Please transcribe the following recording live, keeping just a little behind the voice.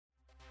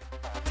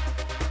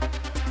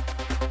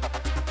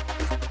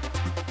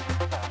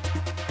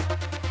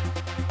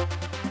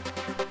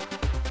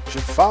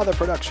Father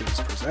Productions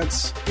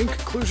presents In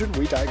Conclusion,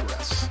 We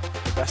Digress.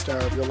 The best hour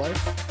of your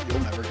life, you'll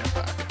never get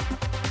back.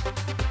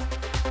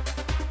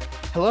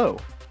 Hello,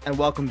 and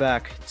welcome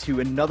back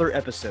to another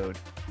episode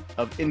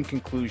of In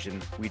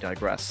Conclusion, We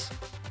Digress.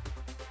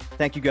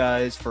 Thank you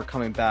guys for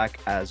coming back.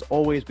 As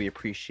always, we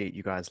appreciate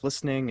you guys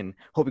listening and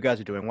hope you guys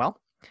are doing well.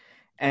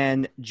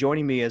 And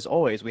joining me, as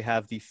always, we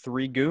have the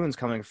three goons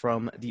coming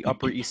from the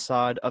Upper East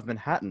Side of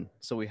Manhattan.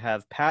 So we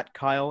have Pat,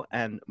 Kyle,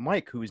 and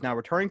Mike, who is now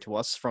returning to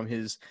us from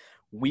his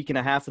week and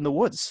a half in the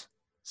woods.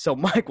 So,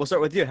 Mike, we'll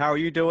start with you. How are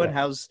you doing?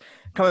 How's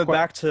coming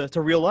back to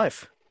real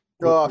life?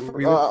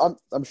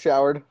 I'm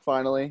showered,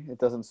 finally. It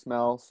doesn't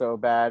smell so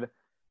bad.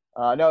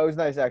 No, it was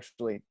nice,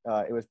 actually.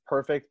 It was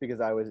perfect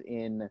because I was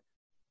in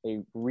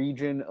a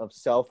region of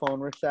cell phone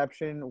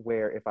reception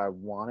where if I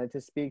wanted to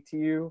speak to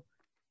you,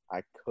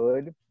 I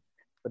could.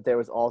 But there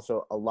was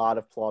also a lot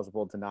of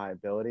plausible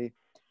deniability,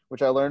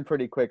 which I learned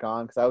pretty quick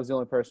on because I was the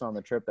only person on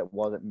the trip that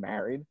wasn't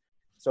married.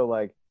 So,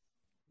 like,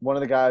 one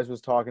of the guys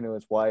was talking to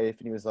his wife,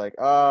 and he was like,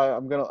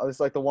 this is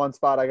like the one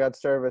spot I got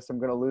service. I'm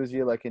going to lose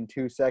you, like, in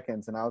 2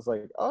 seconds. And I was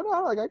like, oh,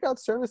 no, like, I got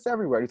service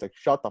everywhere. He's like,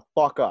 shut the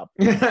fuck up.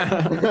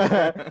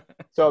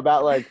 So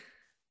about, like,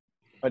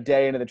 a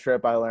day into the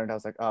trip, I learned, I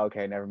was like, oh,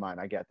 okay, never mind.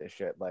 I get this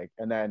shit. Like,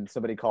 and then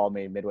somebody called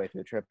me midway through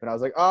the trip, and I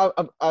was like, oh,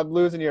 I'm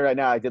losing you right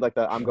now. I did like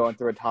I'm going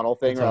through a tunnel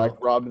thing, where I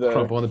like rubbed the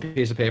crumple on the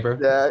piece of paper.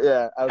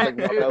 Yeah. I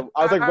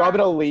was like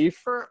rubbing a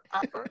leaf.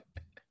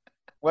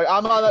 Like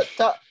I'm on the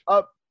top,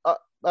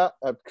 up,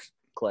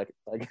 click.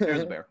 Like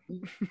There's a bear.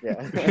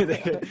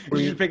 Yeah.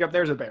 We should pick up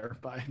There's a Bear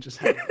by just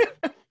having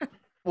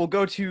We'll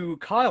go to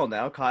Kyle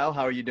now. Kyle,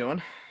 how are you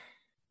doing?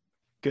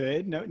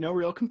 Good. No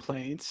real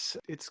complaints.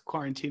 It's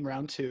quarantine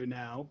round 2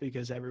 now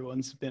because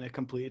everyone's been a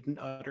complete and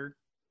utter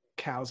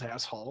cow's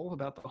asshole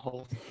about the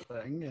whole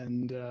thing.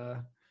 And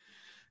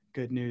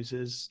good news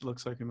is,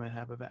 looks like we might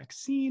have a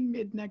vaccine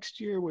mid next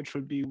year, which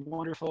would be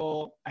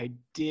wonderful. I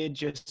did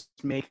just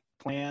make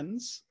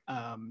plans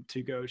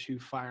to go to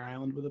Fire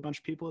Island with a bunch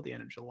of people at the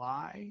end of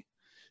July.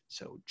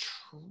 So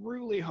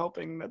truly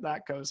hoping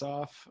that goes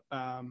off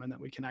and that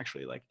we can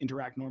actually like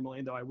interact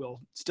normally, though I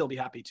will still be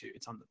happy to.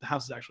 The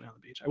house is actually on the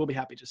beach. I will be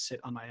happy to sit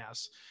on my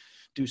ass,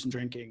 do some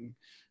drinking,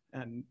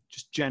 and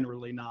just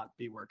generally not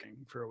be working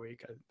for a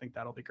week. I think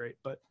that'll be great.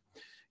 But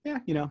yeah,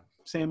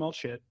 same old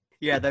shit.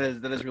 Yeah, that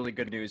is really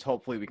good news.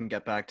 Hopefully we can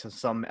get back to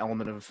some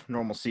element of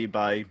normalcy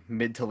by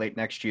mid to late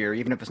next year,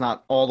 even if it's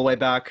not all the way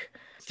back.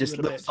 Just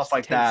little stuff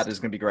like that is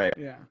going to be great.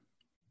 Yeah.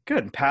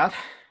 Good. Pat,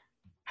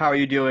 how are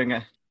you doing?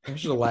 It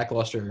was just a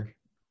lackluster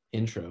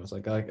intro. It's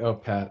like, oh,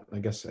 Pat, I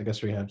guess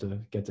we have to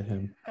get to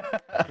him.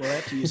 Well,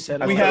 after you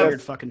said We all have- that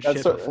weird fucking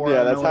shit before,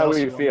 yeah, I that's know what how else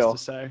we you want feel.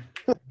 us to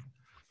say.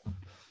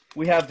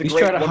 We have the He's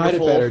great, trying to hide it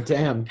wonderful better.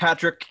 Damn.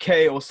 Patrick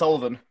K.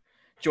 O'Sullivan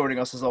joining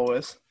us as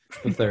always.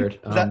 The third.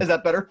 Is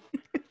that better?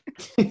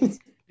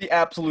 The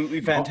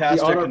absolutely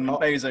fantastic and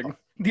amazing.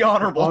 The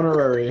honorable.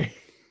 Honorary.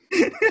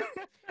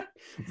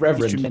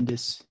 Reverend. He's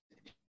tremendous.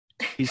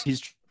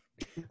 He's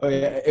Oh,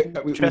 yeah.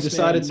 We trust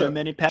decided me, so. so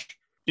many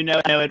you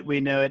know it,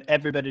 we know it,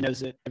 everybody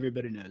knows it,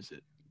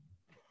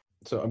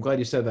 So I'm glad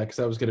you said that because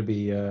that was going to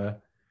be.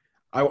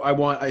 I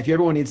want, if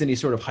everyone needs any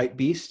sort of hype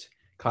beast,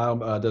 Kyle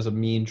does a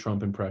mean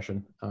Trump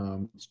impression.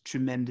 It's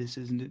tremendous,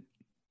 isn't it?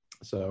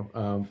 So,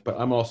 but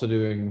I'm also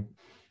doing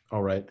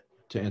all right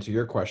to answer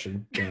your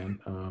question, Dan.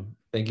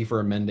 Thank you for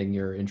amending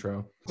your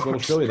intro. It's a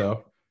little chilly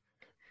though,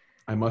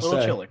 I must A say.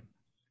 little chilly.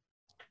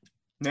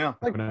 Yeah.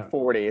 Like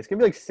 40. It's gonna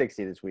be like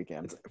 60 this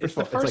weekend. It's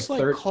the First of all, first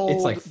like cold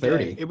it's like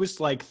 30. day. It was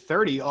like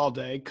 30 all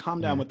day,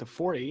 calm down Yeah. with the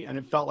 40, and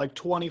it felt like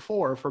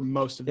 24 for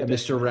most of the Yeah, day.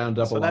 Mr. Round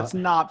Up a So lot. that's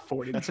not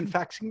 40. That's in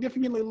fact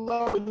significantly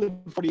lower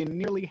than 40, and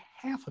nearly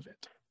half of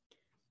it.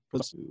 For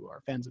those who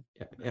are fans of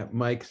Yeah,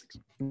 Mike,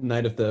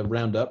 night of the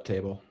roundup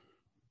table.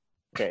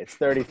 Okay, it's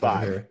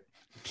 35. Here.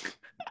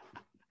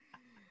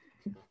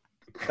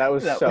 That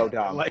was so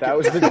dumb. like That it.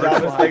 was the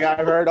dumbest thing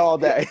I've heard all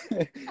day.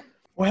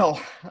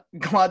 Well,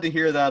 glad to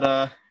hear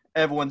that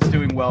everyone's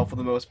doing well for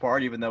the most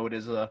part, even though it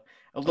is a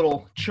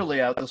little chilly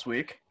out this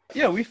week.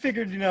 Yeah, we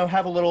figured,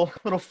 have a little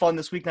fun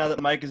this week now that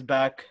Mike is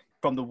back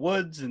from the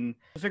woods, and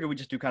I figured we'd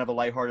just do kind of a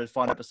lighthearted,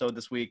 fun episode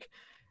this week.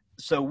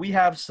 So we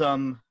have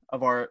some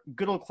of our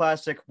good old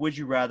classic Would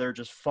You Rather,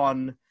 just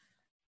fun,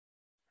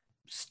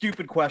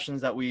 stupid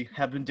questions that we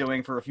have been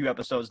doing for a few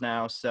episodes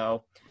now.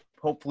 So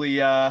hopefully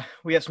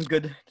we have some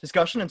good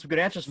discussion and some good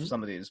answers for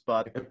some of these.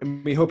 But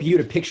And we hope you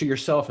to picture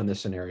yourself in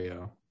this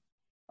scenario.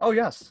 oh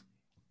yes,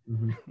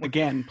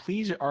 Again,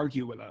 please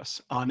argue with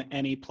us on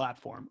any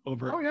platform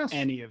over Oh, yes.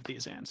 any of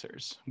these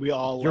answers. We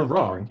all You're love to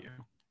wrong. argue.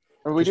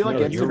 Or we do Just like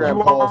know that you're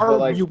Instagram polls, but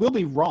like You will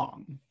be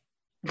wrong.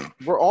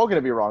 we're all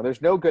gonna be wrong.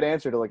 There's no good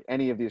answer to like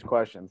any of these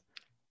questions.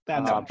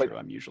 That's but- untrue.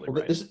 I'm usually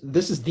Well, right.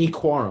 this is the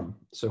quorum.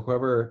 So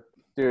whoever.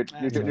 Dude,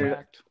 That's dude, a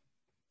fact.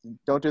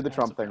 don't do the That's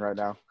Trump a thing right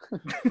now.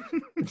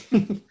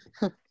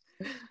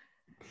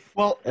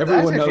 well,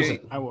 Everyone that's knows actually-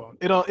 it. I won't.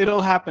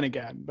 It'll happen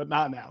again, but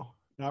not now.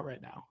 Not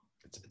right now.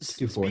 It's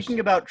too forced. Speaking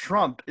about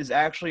Trump is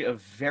actually a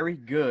very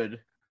good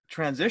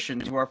transition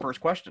to our first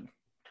question.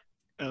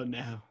 Oh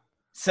no.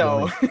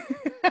 So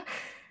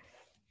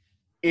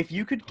If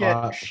you could get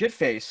Hot.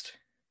 shit-faced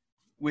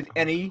with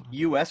any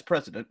U.S.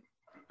 president,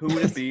 who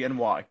would it be and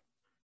why?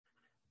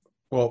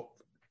 Well,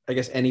 I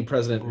guess any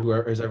president who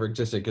has ever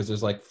existed, because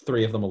there's like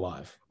 3 of them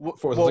alive. Well,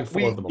 There's well, like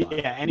 4 of them alive.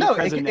 Yeah, any No,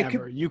 president it could-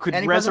 ever. You could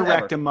any president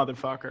resurrect a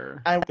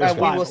motherfucker. And There's we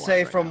five will alive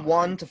say right from now.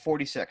 1 to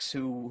 46.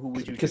 Who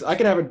would you? Because choose? I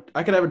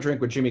could have a drink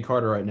with Jimmy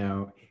Carter right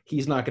now.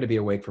 He's not going to be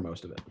awake for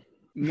most of it.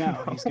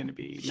 No, he's going to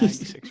be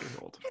 96 years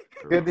old.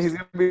 He's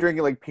gonna be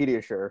drinking like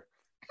Pediasure,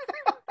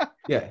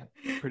 Yeah,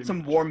 Pretty Some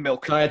much. warm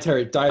milk.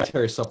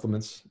 dietary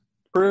supplements.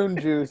 prune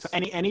juice. So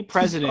any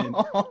president.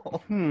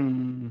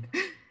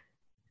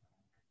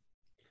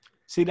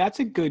 See, that's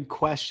a good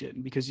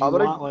question because you I'm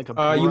gonna- want like a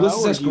bro,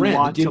 Ulysses or S. do you Grant, the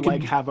want to dude like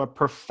can- have a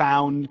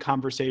profound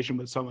conversation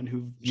with someone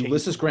who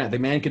Ulysses Grant, the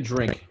man could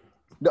drink.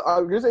 No,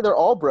 I'm gonna say they're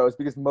all bros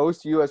because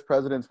most U.S.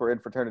 presidents were in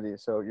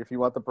fraternities. So if you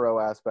want the bro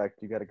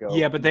aspect, you got to go.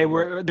 Yeah, but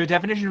their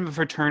definition of a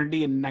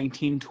fraternity in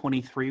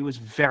 1923 was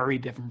very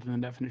different from the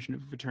definition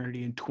of a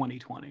fraternity in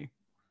 2020.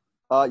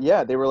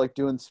 Yeah, they were like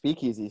doing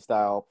speakeasy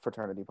style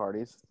fraternity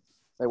parties.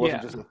 It wasn't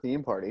Yeah. just a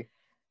theme party.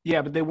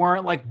 Yeah, but they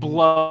weren't like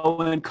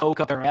blowing coke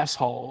up their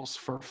assholes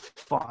for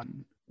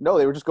fun. No,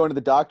 they were just going to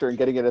the doctor and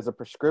getting it as a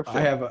prescription.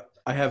 I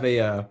have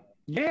a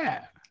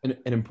Yeah. an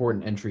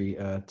important entry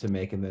to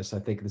make in this. I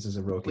think this is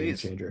a real game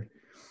Please. changer.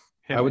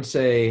 Hit I me. would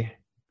say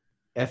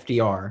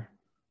FDR,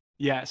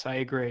 Yes, I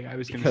agree. I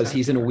was going to because say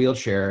he's in a that.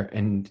 wheelchair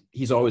and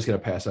he's always going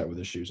to pass out with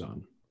his shoes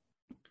on.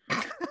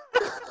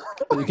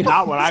 You can-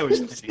 Not what I was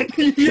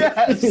thinking.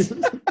 Yes.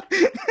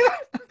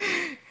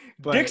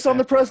 But, Dicks on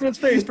the president's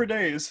face for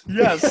days.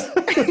 Yes.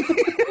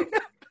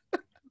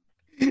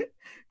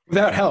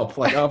 Without help,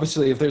 like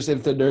obviously, if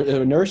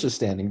the nurse is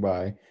standing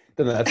by,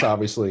 then that's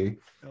obviously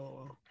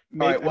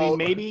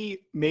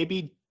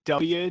Maybe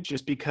W,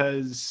 just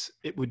because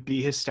it would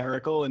be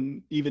hysterical,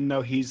 and even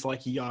though he's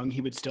like young,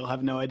 he would still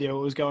have no idea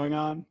what was going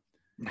on.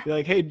 Be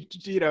like, hey,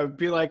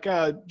 be like,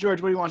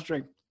 George, what do you want to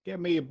drink? Get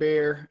me a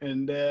beer,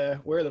 and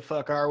where the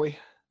fuck are we?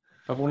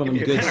 have one of them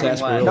Give me a good pen and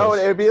sarsaparillas. No,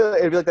 it'd be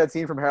like that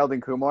scene from Harold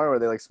and Kumar where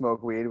they like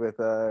smoke weed with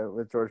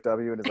George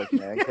W. in his like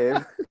man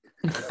cave.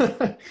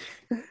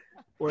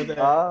 Or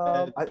the,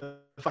 I- the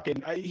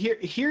fucking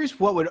here's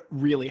what would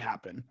really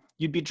happen.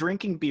 You'd be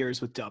drinking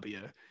beers with W.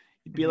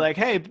 You'd be like,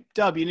 hey,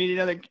 W, you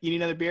need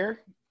another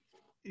beer?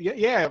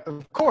 Yeah,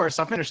 of course.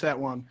 I'll finish that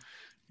one.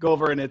 Go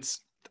over and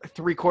it's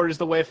 3/4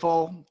 the way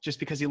full, just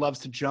because he loves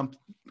to jump,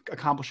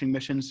 accomplishing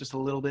missions just a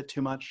little bit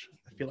too much.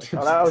 I feel like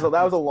Oh,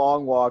 that was a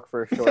long walk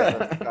for a short.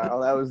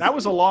 that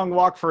was a long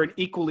walk for an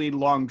equally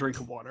long drink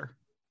of water.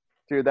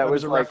 dude. That That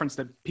was was a like, reference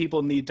that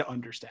people need to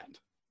understand.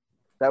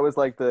 that was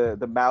like the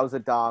Mao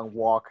Zedong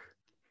walk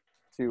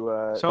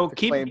to. So to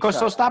claim so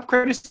China. stop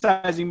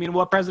criticizing me.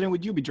 What president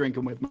would you be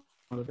drinking with?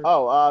 motherfucker?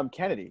 Oh,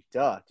 Kennedy.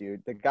 Duh,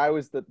 dude. The guy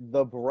was the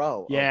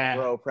bro. Yeah,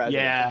 Bro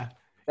president. yeah,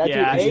 That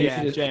yeah, dude.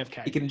 yeah. He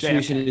JFK. can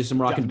introduce you JFK. into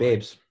some rockin' Definitely.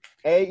 babes.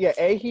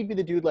 He'd be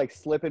the dude like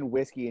slipping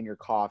whiskey in your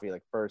coffee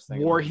like first thing.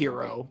 in the War morning.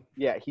 hero.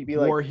 Yeah, he'd be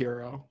like War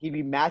hero. he'd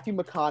be Matthew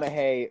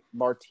McConaughey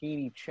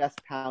martini chest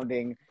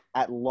pounding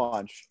at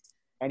lunch,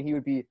 and he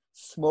would be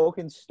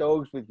smoking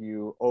stoves with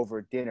you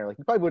over dinner. Like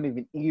you probably wouldn't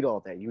even eat all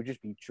day. You would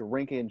just be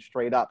drinking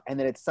straight up, and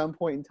then at some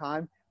point in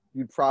time,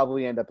 you'd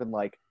probably end up in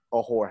like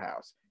a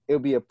whorehouse. It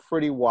would be a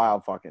pretty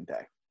wild fucking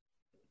day.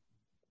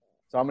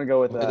 So I'm gonna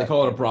go with They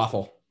call it a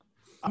brothel.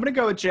 I'm gonna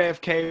go with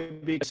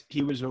JFK because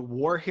he was a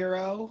war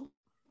hero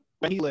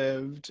when he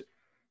lived,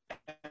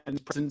 and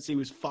his presidency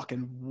was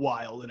fucking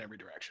wild in every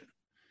direction.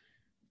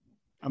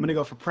 I'm gonna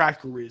go for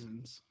practical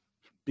reasons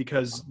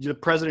because the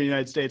president of the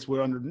United States would,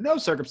 under no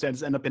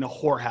circumstances, end up in a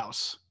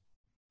whorehouse.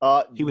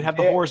 He would have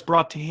the whores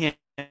brought to him.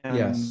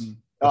 Yes.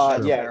 That's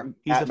true. yeah,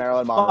 He's at the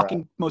Marilyn Monroe.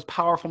 fucking most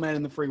powerful man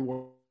in the free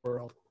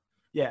world.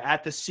 Yeah,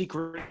 at the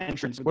secret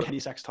entrance of What-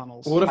 Kennedy Sex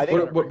tunnels. What if, I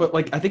think- but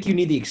like, I think you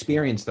need the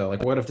experience though.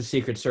 Like, what if the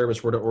Secret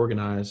Service were to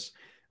organize,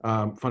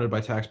 funded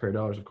by taxpayer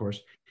dollars, of course,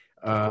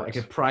 like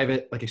a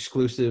private, like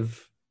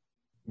exclusive,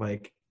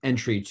 like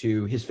entry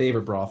to his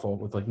favorite brothel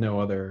with like no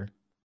other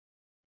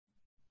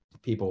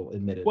people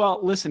admitted. Well,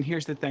 listen,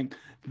 here's the thing.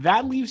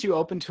 That leaves you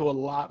open to a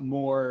lot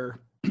more.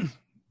 or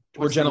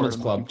what's the gentleman's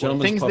word I'm club. looking for?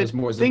 Gentleman's Things club that, is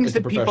more is things the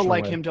that people professional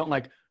like way. him don't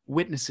like.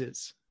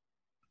 Witnesses.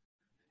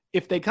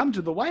 If they come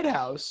to the White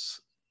House,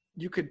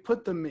 you could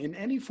put them in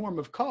any form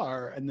of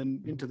car and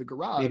then into the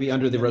garage. Maybe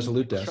under and the then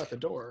Resolute desk. Shut the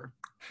door.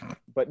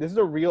 But this is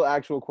a real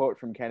actual quote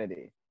from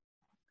Kennedy.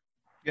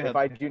 Go If ahead.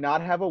 I do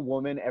not have a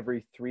woman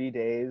every 3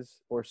 days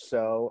or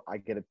so, I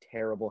get a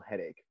terrible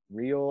headache.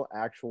 Real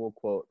actual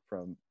quote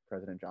from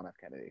President John F.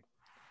 Kennedy.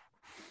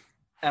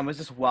 And was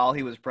this while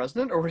he was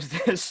president, or was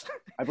this?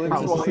 I believe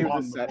this is why he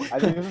was a sen- I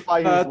think this is why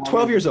he was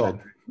 12 years a old.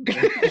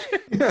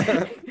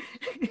 senator.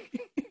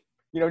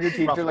 You know, when your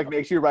teacher like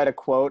makes you write a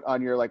quote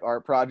on your like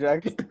art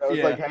project. I was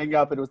like Yeah. hanging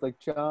up and it was like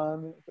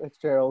John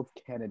Fitzgerald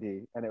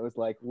Kennedy, and it was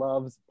like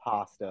loves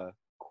pasta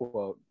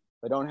quote.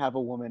 If I don't have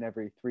a woman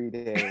every 3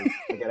 days,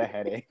 I get a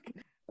headache.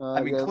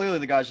 I mean, guess- clearly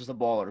the guy's just a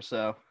baller,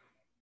 so,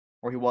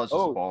 or he was just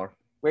Oh. a baller.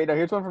 Wait, no.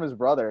 Here's one from his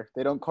brother.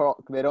 They don't call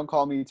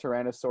me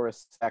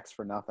Tyrannosaurus Rex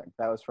for nothing.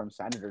 That was from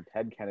Senator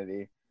Ted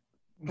Kennedy.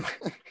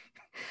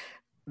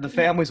 The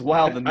family's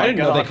wild. And I didn't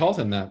know they God. called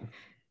him that.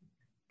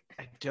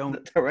 I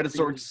don't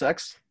Tyrannosaurus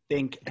sex.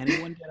 think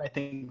anyone did. I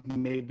think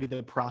maybe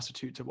the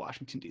prostitutes of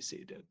Washington,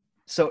 D.C. did.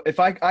 So if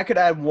I could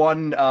add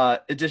one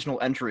additional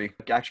entry,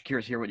 I'm actually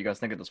curious to hear what you guys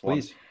think of this one.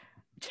 Please.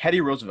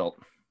 Teddy Roosevelt.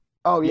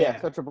 Oh yeah,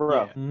 Yeah. such a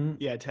bro. Yeah. Mhm.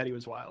 Yeah, Teddy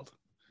was wild.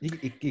 You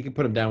can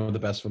put him down with the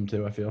best of them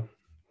too. I feel.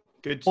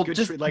 Good. Well, good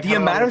just like the had a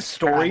lot amount of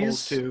travel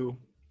stories- to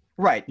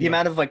Right. The Yeah.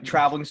 amount of like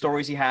traveling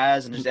stories he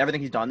has and just everything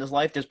he's done in his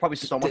life. There's probably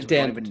so much we don't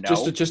Dan, even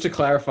know. just to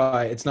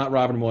clarify, it's not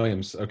Robin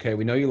Williams. Okay,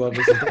 we know you love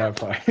this is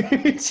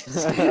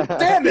Doubtfire.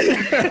 Damn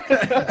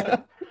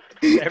it!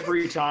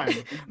 every time.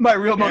 My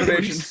real Every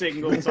motivation.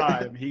 single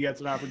time he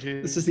gets an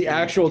opportunity. This is the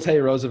actual Teddy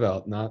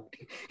Roosevelt, not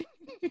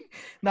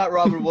Not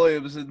Robin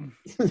Williams and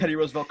Teddy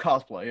Roosevelt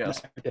cosplay.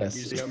 Yes. yes.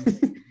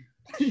 Museum.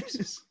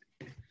 Jesus.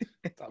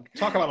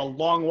 Talk about a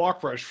long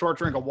walk for a short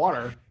drink of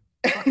water.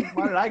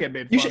 Why did I get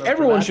made fun You should. of for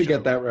Everyone that should get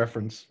joke? that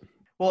reference.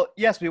 Well,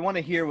 yes, we want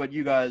to hear what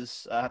you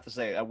guys have to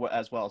say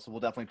as well. So we'll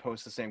definitely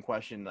post the same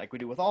question like we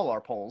do with all our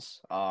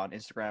polls on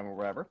Instagram or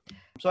wherever.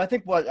 So I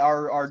think what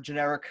our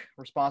generic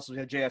responses, we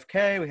had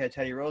JFK, we had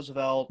Teddy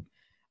Roosevelt.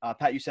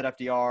 Pat, you said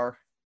FDR,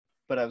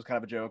 but that was kind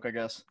of a joke, I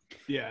guess.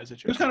 Yeah, as a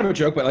It was joke. kind of a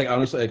joke, but like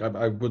honestly, like,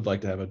 I would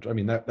like to have a. I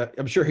mean, that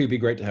I'm sure he'd be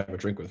great to have a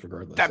drink with,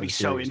 regardless. That'd be Like,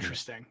 so seriously.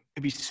 interesting.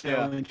 It'd be so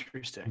Yeah.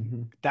 interesting.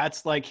 Mhm.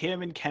 That's like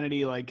him and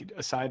Kennedy, like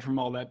aside from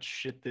all that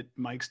shit that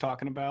Mike's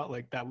talking about,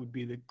 like that would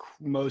be the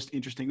most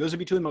interesting. Those would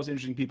be two of the most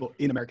interesting people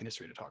in American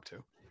history to talk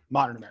to.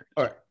 Modern American.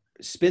 All right,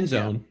 spin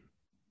zone.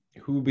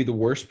 Who would be the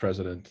worst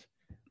president?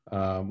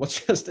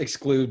 Let's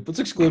exclude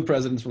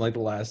presidents from like the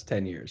last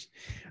 10 years.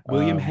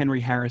 William Um, Henry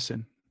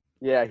Harrison.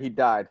 Yeah, he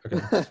died.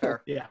 That's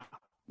fair. Yeah.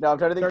 No, I'm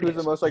trying to think who was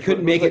the most like. He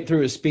couldn't who was, make it through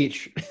his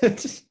speech.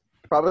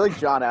 Probably like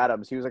John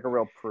Adams. He was like a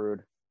real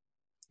prude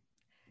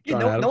Yeah,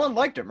 John no Adams? one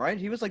liked him, right?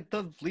 He was like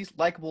the least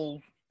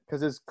likable.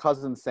 because his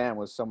cousin Sam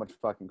was so much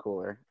fucking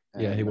cooler.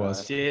 Yeah, he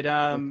was. Did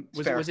fair.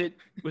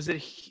 was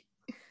it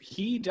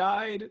he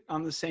died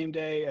on the same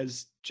day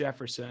as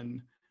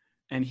Jefferson,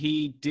 and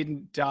he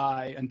didn't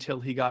die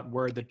until he got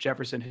word that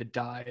Jefferson had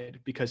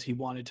died because he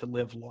wanted to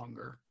live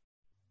longer.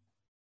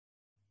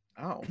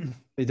 Oh,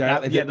 They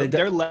died.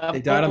 Their level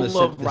died on the of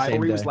same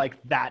rivalry was day.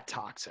 like that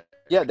toxic.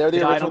 Yeah, they're They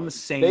the died original. on the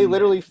same. They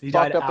literally They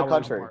died fucked up the hours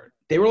country. apart.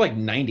 They were like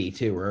 90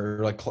 too, or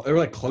like they were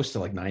like close to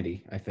like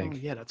 90, I Oh,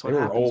 think. yeah, that's They what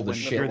were happens old as when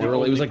shit. you're the They were- it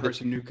only was like the-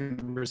 person who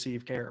can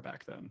receive care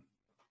back then.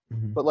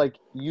 Mhm. But like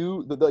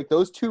like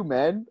those two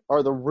men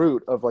are the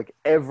root of like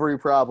every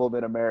problem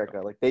in America.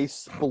 Like they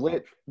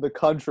split the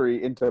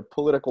country into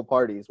political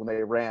parties when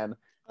they ran.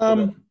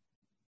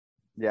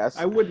 Yes,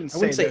 I wouldn't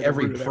wouldn't say they're the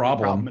every root of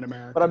problem. in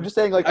America. but I'm just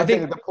saying like I I'm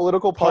saying think the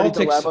political party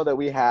politics- dilemma that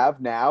we have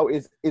now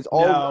is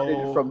all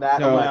rooted from that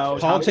No, election.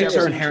 Thomas politics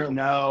are Jefferson- inherent-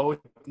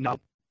 No.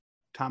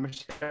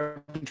 Thomas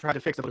Jefferson tried to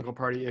fix the political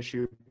party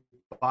issue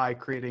by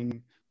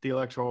creating the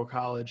Electoral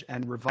College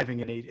and revising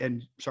it in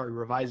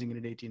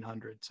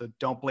 1800. So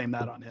don't blame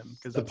that on him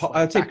because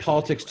I'd say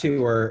politics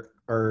too are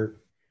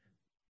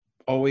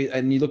always,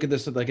 and you look at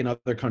this like in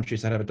other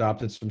countries that have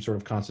adopted some sort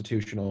of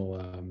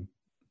constitutional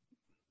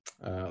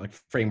like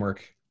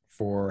framework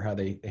for how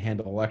they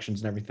handle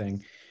elections and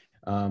everything.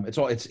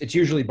 It's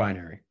usually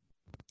binary.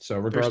 So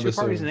There's regardless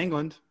two parties of in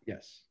England.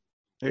 yes,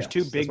 There's Yes, two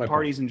that's big my point.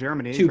 parties in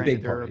Germany. Two Granted,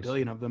 big there are a parties.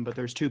 billion of them, but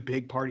there's two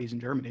big parties in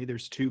Germany.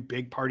 There's two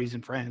big parties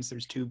in France.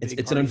 There's two big. it's an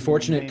parties in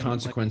unfortunate Spain. Like,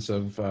 consequence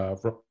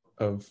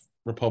of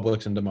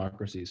republics and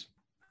democracies.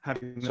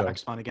 having So- the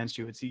next one against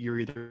you, you're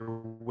either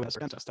with us or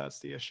against us. That's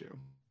the issue.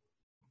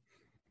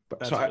 But,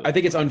 That's so really I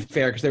think it's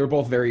unfair because they were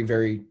both very,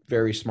 very,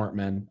 very smart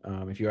men.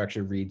 If you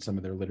actually read some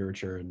of their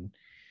literature and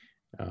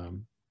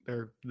They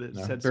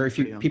no, said very some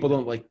few pretty people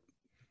don't like.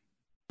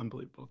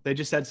 unbelievable. They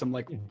just said some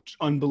like Yeah.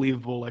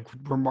 unbelievable, like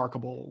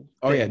remarkable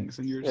Oh, yeah. things,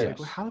 and you're just Yeah. like,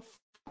 well, how the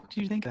fuck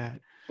do you think that?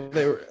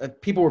 They were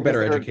people were better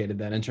Because they're- educated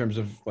then in terms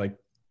of like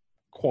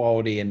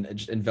quality and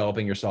just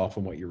enveloping yourself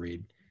in what you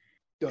read.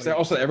 'Cause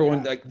also,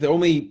 everyone like the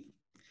only,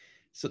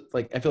 so,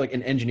 like I feel like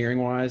in engineering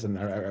wise, and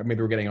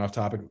maybe we're getting off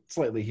topic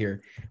slightly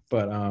here,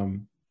 but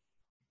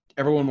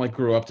everyone like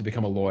grew up to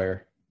become a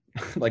lawyer.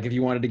 Like if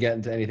you wanted to get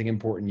into anything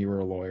important, you were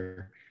a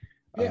lawyer.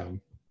 Yeah.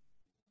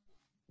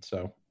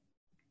 So,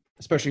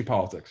 especially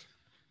politics.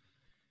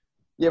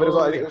 Yeah, but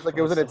Oh, it was like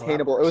it was an that's how that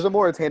attainable. It works. was a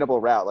more attainable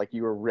route. Like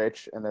you were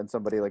rich, and then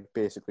somebody like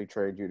basically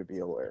traded you to be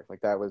a lawyer.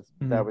 Like that was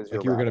Mhm. that was like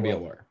your you were going to route.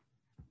 be a lawyer.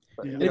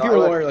 But, Yeah. you And if know, you were a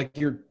I like- lawyer, like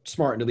you're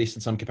smart at least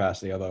in some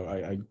capacity. Although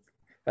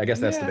I guess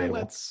that's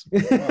debatable.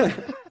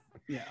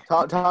 Yeah.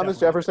 Thomas Definitely.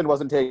 Jefferson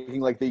wasn't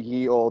taking like the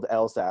ye old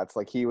LSATs.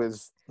 Like he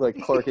was like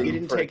clerking. He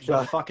didn't for take the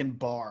John- fucking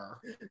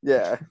bar.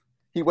 Yeah,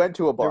 he went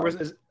to a bar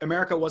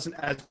America wasn't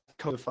as or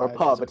codified. a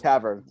pub, as a it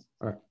tavern.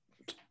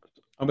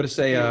 I'm going to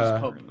say, is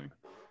pub. currently.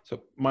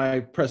 so my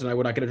president, I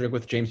would not get a drink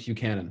with James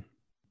Buchanan.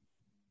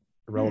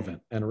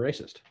 Irrelevant and a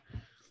racist.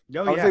 Oh,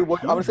 I would yeah. say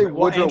Wood- I would say Well,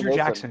 Woodrow Andrew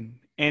Wilson. Jackson.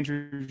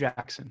 Andrew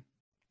Jackson.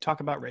 Talk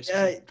about racism.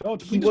 Yeah, oh,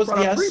 he we just was- brought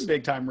up yes. three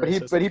big time But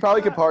racists. he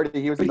probably could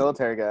party. He was a But he-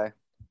 military guy.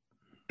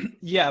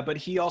 Yeah, but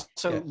he also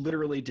Yeah.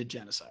 literally did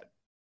genocide.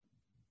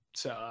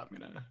 So I'm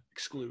gonna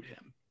exclude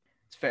him.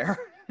 it's fair.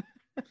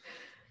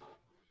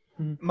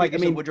 Mike, I you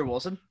said mean, Woodrow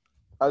Wilson?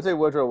 I would say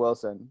Woodrow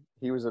Wilson.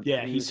 He was a He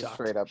was a sucked.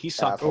 straight up He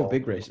sucked. asshole. oh,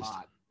 big A racist.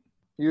 lot.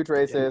 Huge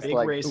racist. Big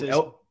like racist.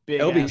 L-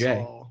 big LBJ.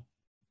 asshole.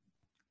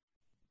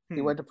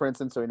 he went to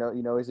Princeton, so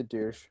you know he's a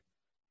douche.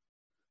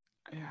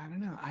 Yeah, I don't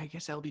know. I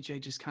guess LBJ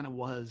just kind of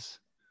was.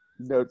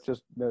 No,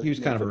 just no. He was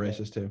kind of a no-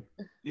 racist too.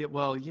 Yeah,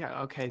 well,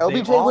 yeah, okay.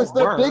 LBJ they all was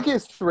the were.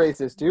 biggest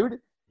racist, dude.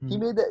 He Mhm.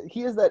 made that.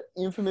 He has that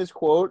infamous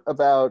quote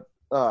about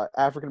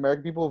African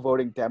American people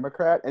voting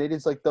Democrat, and it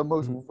is like the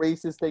most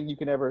racist thing you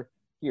can ever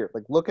hear.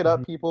 Like, look it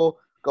up, people.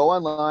 Go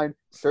online,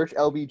 search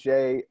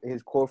LBJ.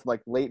 His quote from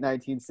like late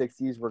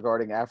 1960s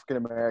regarding African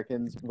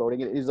Americans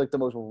voting. It is like the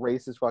most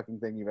racist fucking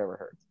thing you've ever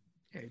heard.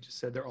 Yeah, he just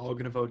said they're all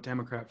going to vote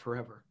Democrat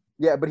forever.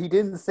 Yeah, but he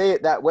didn't say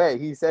it that way.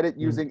 He said it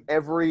using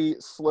every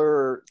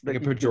slur. Like a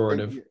you could think-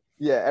 pejorative.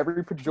 Yeah,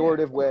 every pejorative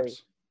Yeah, of way.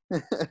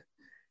 course.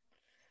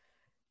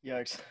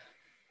 Yikes.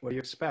 What do you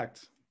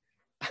expect?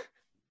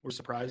 We're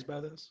surprised by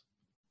this?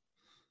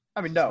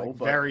 I mean, It's, no, like,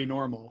 but very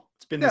normal.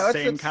 It's been No, the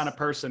it's- same it's- kind of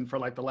person for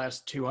like the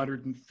last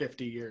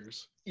 250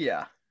 years.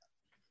 yeah.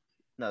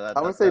 No, that.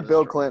 I would that- say that is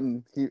Bill true.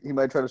 Clinton. He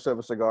might try to shove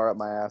a cigar up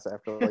my ass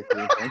after like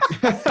 3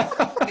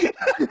 drinks.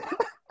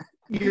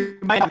 You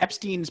might have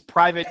Epstein's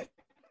private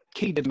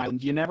kingdom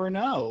island. You never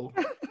know.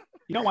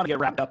 You don't want to get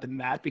wrapped up in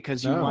that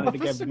because you No. wanted to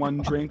get one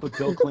drink with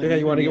Bill Clinton. Yeah,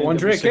 you want to and get one end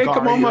up drink. with a Hey, come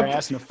cigar on, in your my,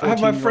 ass and a I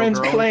have my 14-year-old friend's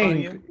girl in front of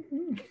you.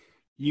 plane.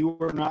 You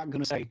are not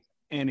going to say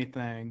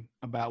anything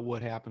about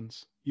what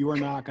happens. You are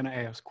not going to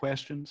ask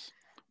questions.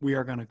 We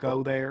are going to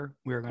go there.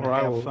 We are going to Or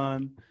I have will.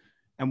 fun.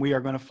 And we are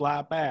going to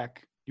fly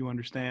back. You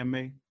understand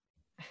me?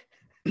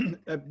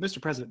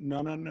 Mr. President,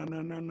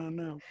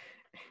 no.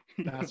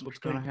 That's what's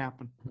going to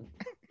happen.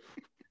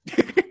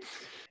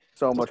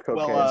 So much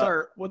cocaine.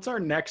 Well, What's our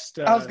next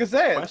I was gonna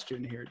say,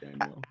 question here,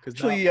 Daniel? 'Cause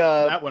actually,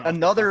 that went off the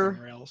another-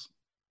 fucking rails.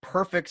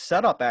 Perfect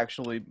setup,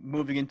 actually.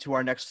 Moving into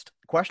our next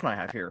question I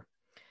have here.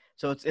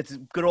 So it's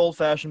good old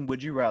fashioned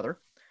would you rather,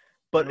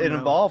 but Oh, it no.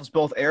 involves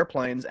both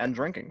airplanes and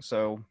drinking.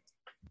 So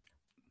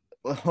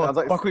Sounds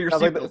like- buckle your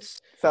sounds like the-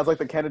 seatbelts. Sounds like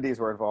the Kennedys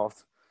were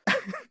involved.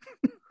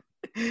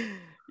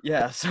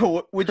 Yeah.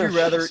 So would you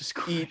rather Jesus eat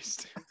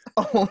Christ.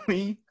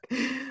 only?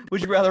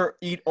 Would you rather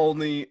eat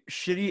only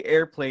shitty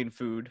airplane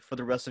food for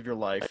the rest of your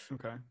life,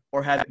 Okay.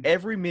 or have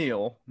every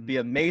meal be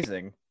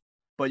amazing,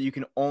 but you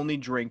can only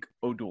drink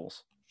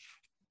O'Doul's?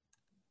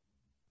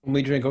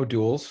 Only drink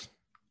O'Doul's.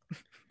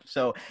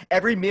 So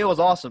every meal is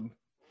awesome,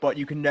 but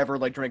you can never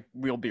like drink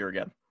real beer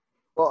again.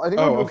 Well, I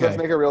think Oh, O'Doul's does okay.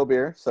 make a real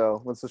beer,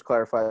 so let's just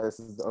clarify this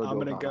is O'Doul's. I'm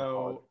gonna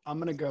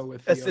non-alcoholic. go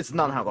with It's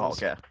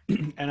non-alcoholic, yeah.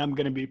 and I'm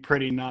gonna be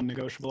pretty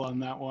non-negotiable on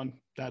that one.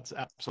 That's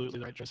absolutely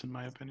the right choice in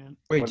my opinion.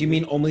 Wait, do you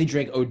mean only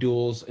drink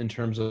O'Doul's in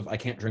terms of I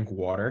can't drink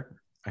water?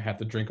 I have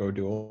to drink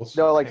O'Doul's.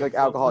 No, like Okay,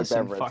 well, alcoholic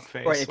listen, beverage.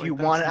 fuckface, Right. If like, you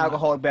that's want an not-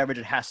 alcoholic beverage,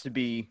 it has to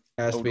be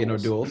It has to be an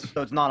O'Doul's.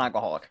 so it's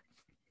non-alcoholic.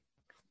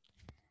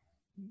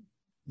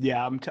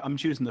 Yeah, I'm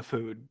choosing the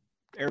food.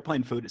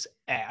 Airplane food is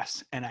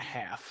ass and a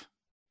half.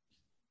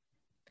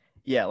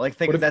 Yeah, like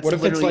think What if, that's what if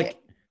it's literally like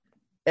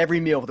every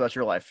meal for the rest of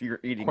your life. You're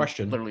eating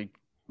Question. literally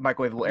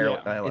microwavable air Yeah,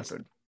 airline it's-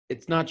 food.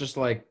 it's not just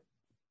like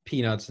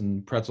peanuts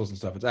and pretzels and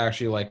stuff. It's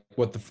actually like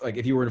what the like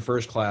if you were in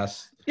first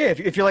class. Yeah,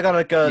 if you're like on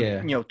like a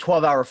Yeah.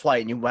 12-hour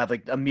flight and you have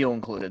like a meal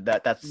included,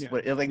 that's Yeah.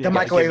 what like Yeah, the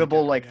I get you,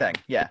 microwavable like yeah. thing.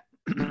 Yeah.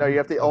 No, you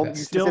have to Okay. only you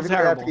Still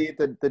specifically have to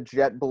terrible. eat the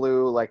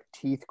JetBlue like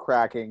teeth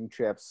cracking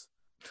chips.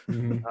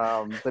 Mhm.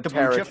 The The blue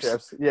Terra chips?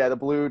 chips. Yeah, the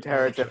blue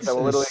Terra chips that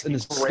will And the- literally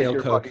and the break stale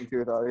your Coke. fucking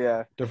tooth out.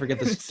 Yeah. Don't forget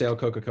the stale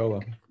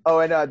Coca-Cola. Oh,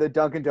 and the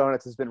Dunkin'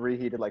 Donuts has been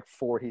reheated like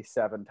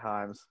 47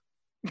 times.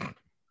 Yeah,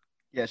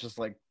 it's just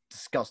like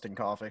disgusting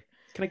coffee.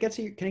 Can I get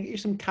you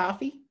some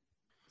coffee?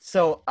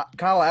 So,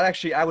 Kyle,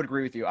 I would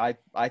agree with you. I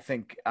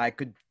think I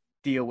could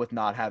deal with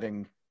not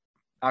having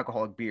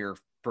alcoholic beer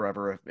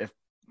forever if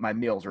my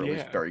meals are at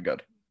least Yeah. very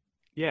good.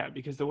 Yeah,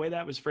 because the way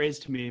that was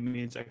phrased to me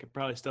means I could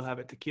probably still have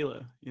it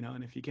tequila,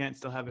 and if you can't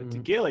still have it Mhm.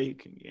 tequila, you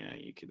can,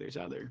 there's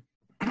other.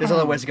 There's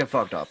other ways to get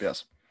fucked up,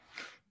 yes.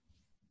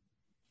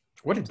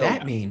 What did So-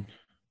 that mean?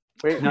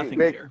 Wait, Nothing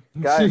wait, here.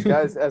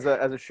 guys, as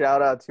a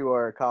shout out to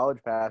our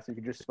college pass, you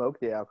can just smoke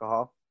the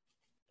alcohol.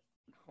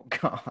 Oh,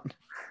 God.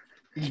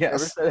 Ever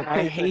Yes. said I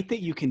anything? hate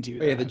that you can do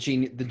Oh, yeah,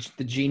 that.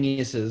 the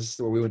geniuses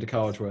where we went to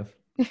college with.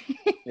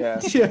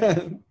 Yeah,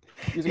 Yeah.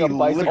 using a He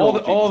bicycle.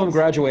 All of them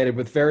graduated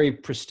with very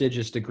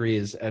prestigious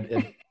degrees at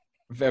a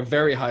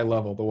very high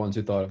level. The ones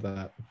who thought of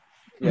that.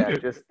 Yeah,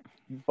 just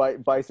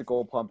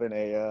bicycle pumping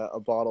a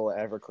bottle of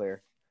Everclear.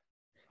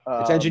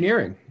 It's Um,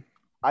 engineering.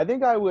 I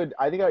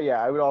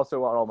would also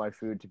want all my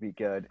food to be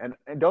good. And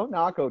don't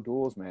knock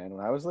O'Doul's, man.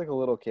 When I was like a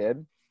little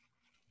kid,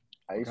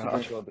 I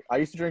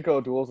used to drink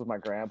O'Doul's with my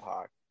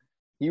grandpa.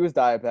 He was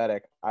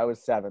diabetic. I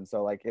was 7,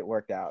 so like it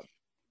worked out.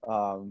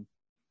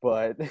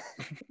 But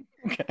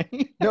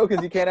Okay. no,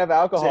 because you can't have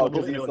alcohol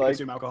Because because he's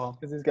like alcohol.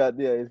 because he's got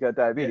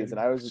diabetes, and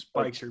I was just,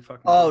 like, spikes your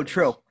fucking. Oh,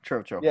 glucose.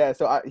 true. yeah.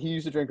 So he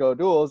used to drink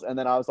O'Doul's, and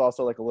then I was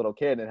also like a little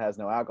kid, and it has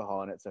no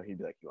alcohol in it. So he'd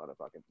be like, "You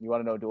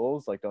want to know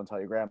O'Doul's? Like, don't tell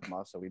your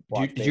grandma." So we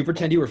Did you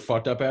pretend you were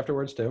fucked up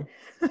afterwards too?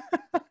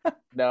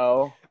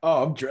 No.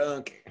 Oh, I'm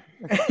drunk.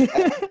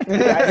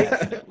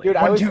 Dude,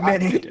 I One was too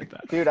many. did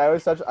that. Dude, I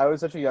was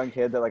such a young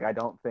kid that like I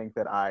don't think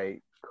that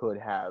I could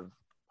have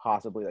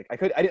possibly like I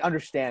didn't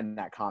understand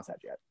that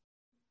concept yet.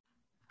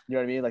 You know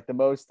what I mean? Like the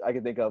most I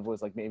could think of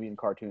was like maybe in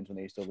cartoons when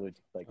they used to lose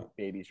like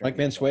babies. Mike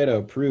drinking milk.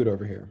 Mansueto, prude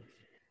over here.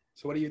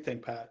 So what do you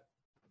think, Pat?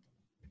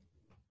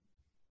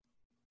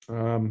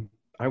 To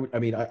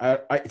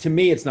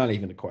me, it's not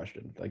even a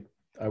question. Like,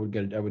 I would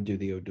do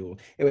the O'Doul.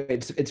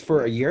 It's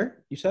for a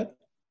year. You said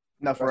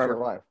Not Rest of your forever.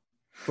 life.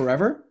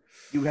 forever.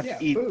 You have Yeah,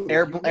 to eat food.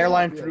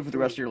 airline Yeah, food for the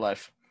rest of your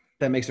life.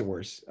 That makes it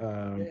worse.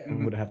 Yeah.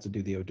 We would have to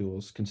do the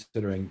O'Douls,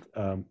 considering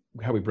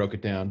how we broke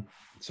it down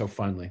so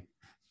finely.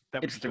 That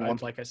was Interesting good. one.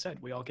 Like I said,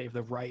 we all gave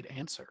the right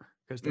answer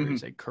because there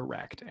is a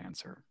correct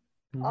answer.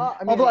 I mean,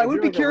 Although I if would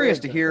you're be like a curious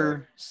to racist,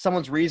 hear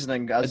someone's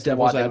reasoning as to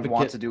devil's why they would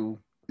want advocate. to do.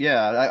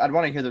 Yeah, I'd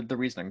want to hear the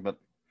reasoning, but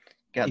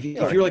yeah,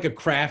 If you're like a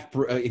craft,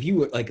 if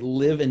you like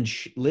live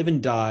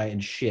and die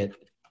and shit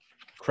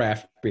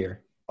craft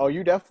beer. oh,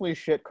 you definitely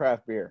shit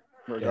craft beer,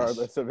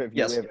 regardless of if you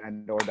Yes. live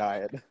and or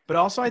diet. But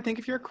also, I think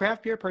if you're a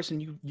craft beer person,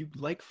 you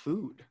like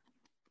food.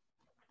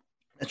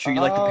 that's true.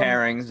 You like the Um,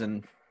 pairings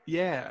and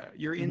Yeah,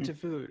 you're Mhm. into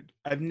food.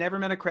 I've never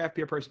met a craft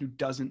beer person who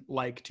doesn't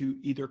like to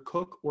either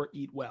cook or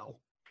eat well.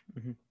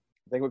 I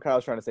think what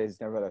Kyle's trying to say is he's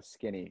never been a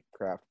skinny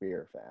craft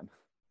beer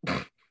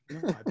fan.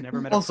 No, I've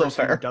never met a Also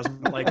person fair. who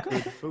doesn't like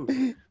good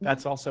food.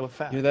 That's also a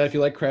fact. You know that if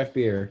you like craft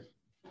beer,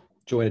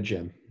 join a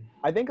gym.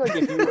 I think like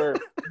if you were,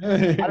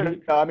 I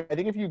don't know. I mean, I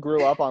think if you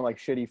grew up on like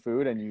shitty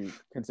food and you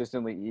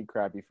consistently eat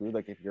crappy food,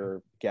 like if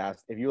you're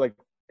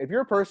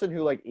a person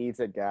who like eats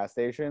at gas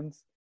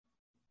stations,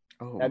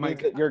 oh, that means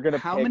Mike, that you're gonna.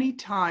 How pick- many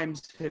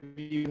times have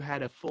you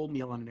had a full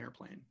meal on an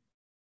airplane?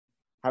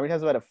 How many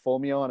times have I had a full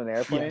meal on an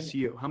airplane? Yes,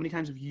 you. How many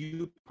times have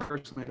you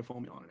personally had a full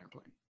meal on an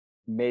airplane?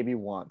 Maybe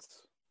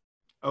once.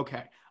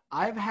 Okay.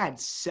 I've had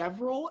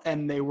several,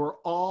 and they were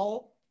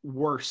all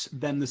worse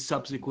than the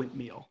subsequent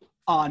meal.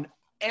 On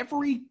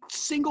every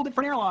single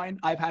different airline,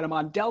 I've had them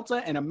on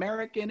Delta and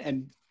American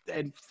and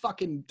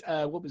fucking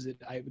what was it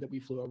that we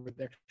flew over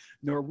there?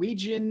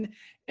 Norwegian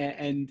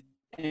and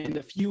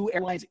a few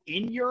airlines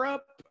in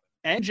Europe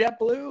and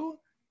JetBlue.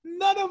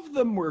 None of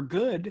them were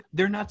good.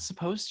 They're not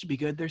supposed to be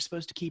good. They're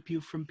supposed to keep you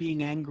from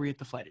being angry at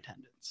the flight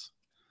attendants.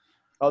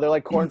 Oh, they're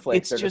like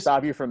cornflakes. It's They're to just-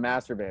 stop you from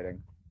masturbating.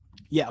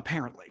 Yeah,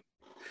 apparently.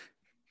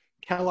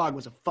 Kellogg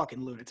was a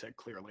fucking lunatic,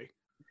 clearly.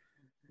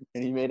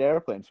 And he made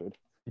airplane food.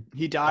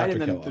 He died, Dr.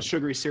 and then Kellogg. the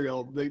sugary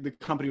cereal, the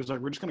company was like,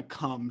 we're just going to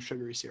cum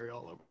sugary cereal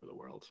all over the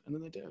world. And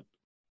then they did.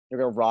 They're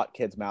gonna rot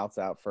kids' mouths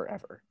out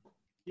forever.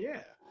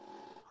 Yeah,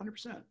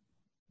 100%. I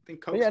think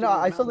But Coke's yeah, no, doing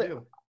I still Mountain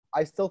think- Dew.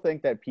 I still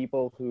think that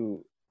people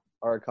who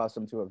are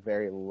accustomed to a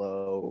very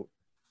low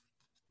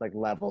like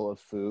level of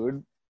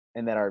food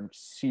and that are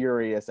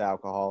serious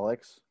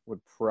alcoholics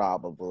would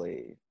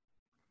probably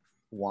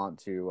want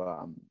to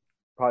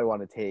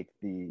take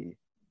the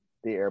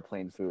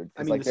airplane food.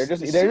 'Cause, like they're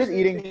just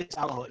eating. serious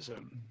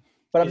alcoholism.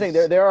 But I'm saying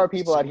is there are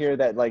people so out here much-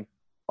 that like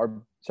are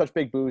such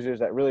big boozers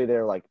that really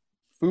their like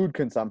food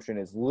consumption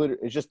is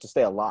just to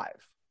stay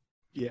alive.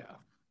 Yeah.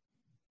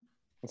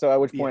 And so at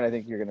which Yeah. point I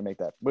think you're gonna make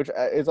that, which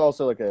is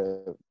also like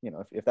a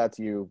if that's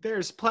you.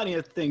 There's plenty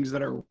of things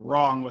that are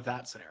wrong with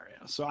that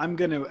scenario. So I'm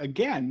going to,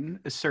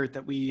 again, assert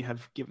that we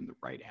have given the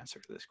right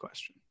answer to this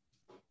question.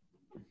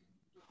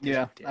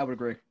 yeah, I would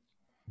agree.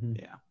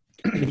 Yeah.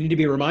 If you need to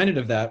be reminded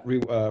of that,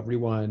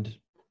 rewind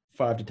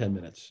 5 to 10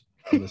 minutes.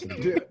 and listen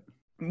to it.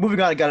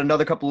 Moving on, I got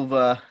another couple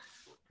of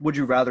would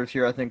you rather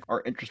here I think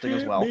are interesting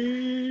as well.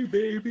 Me,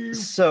 baby.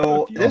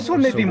 So If you this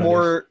one may so be ready.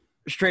 more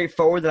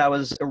straightforward than I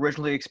was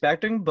originally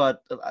expecting,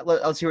 but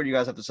let's see what you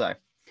guys have to say.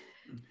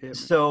 Hit me.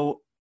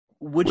 So,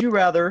 would you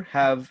rather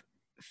have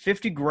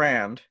 50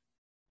 grand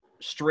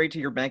straight to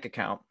your bank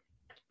account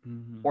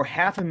Mhm. or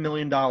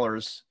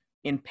 $500,000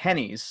 in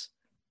pennies,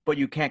 but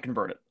you can't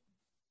convert it?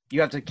 You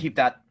have to keep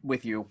that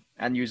with you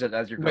and use it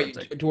as your Wait,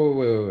 currency.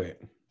 wait.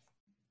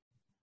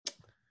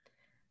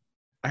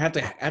 I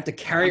have to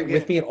carry it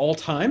with me at all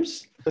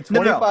times? The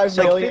No, no. 25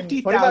 So million,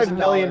 25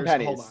 million $50,000.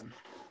 pennies. Hold on.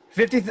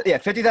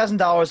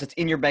 $50,000 that's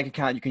in your bank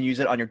account. You can use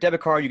it on your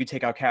debit card. You can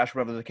take out cash,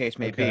 whatever the case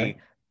may Okay. be.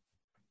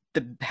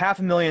 The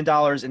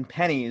 $500,000 in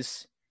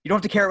pennies, you don't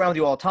have to carry it around with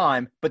you all the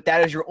time, but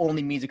that is your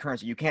only means of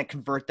currency. You can't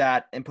convert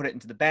that and put it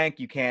into the bank.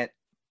 You can't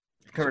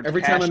convert it to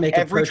Every time cash. I make a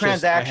Every purchase, I have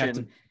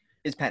transaction to-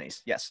 is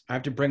pennies. Yes, I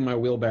have to bring my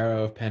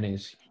wheelbarrow of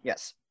pennies.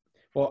 yes.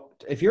 Well,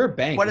 if you're a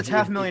bank, But it's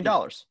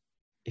 $500,000.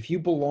 If you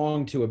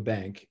belong to a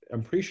bank,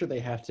 I'm pretty sure they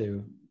have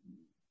to.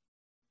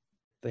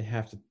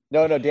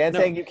 No, Dan's No.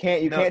 saying you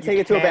can't No, take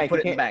it to a can't bank. Put You it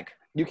in the can't, bank.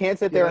 you can't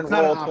sit there Yeah, and that's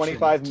not roll an option.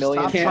 25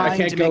 million. Stop Can't- I trying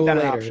can't to go make that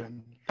an later.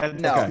 option.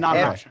 That's No, not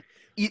an and- option.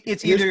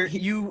 It's Here's- either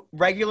you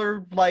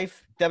regular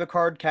life debit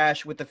card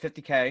cash with the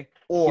 50K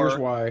Here's or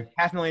why.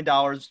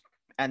 $500,000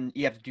 and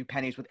you have to do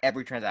pennies with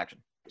every transaction.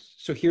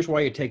 So here's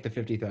why you take the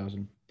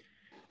 50,000,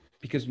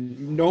 because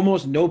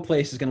almost no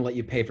place is going to let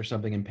you pay for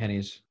something in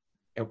pennies,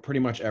 pretty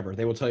much ever.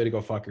 They will tell you to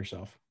go fuck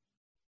yourself.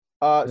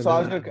 So I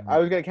was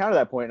gonna counter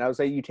that point, and I would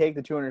say you take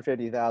the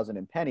 250,000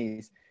 in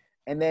pennies,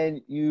 and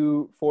then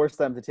you force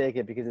them to take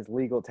it because it's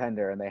legal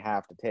tender and they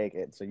have to take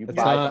it. So you It's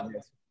buy not- from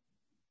this.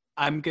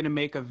 I'm going to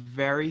make a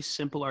very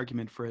simple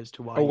argument for as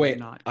to why Oh wait, you're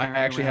not. I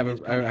actually have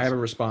a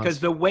response.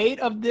 Because the weight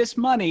of this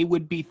money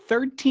would be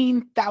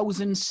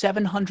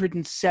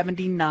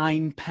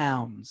 13,779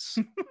 pounds.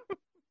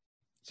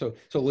 So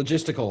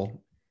logistical.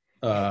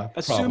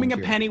 Assuming a problems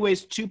here. penny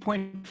weighs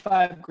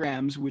 2.5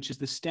 grams, which is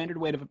the standard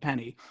weight of a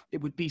penny,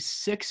 it would be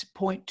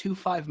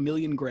 6.25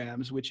 million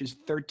grams, which is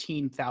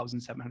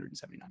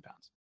 13,779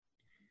 pounds.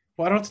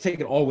 Well, I don't have to take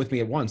it all with me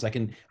at once. I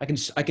can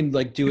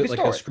like do You it can like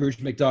a store it. Scrooge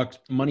McDuck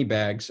money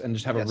bags and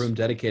just have Yes. a room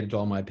dedicated to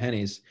all my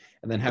pennies,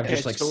 and then have Okay,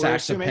 just like so we're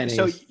sacks of assuming- pennies.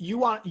 So you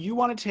want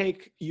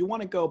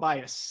to go buy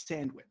a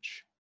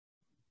sandwich,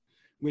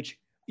 which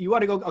you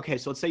want to go. Okay,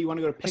 so let's say you want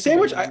to go to A Pick a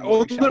sandwich.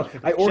 Bagel.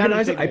 I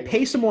organize it. I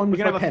pay someone We're with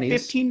gonna my have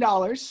pennies.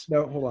 $15.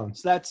 No, hold on.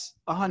 So that's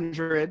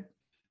 100.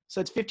 So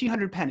that's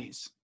 1,500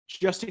 pennies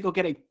just to go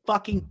get a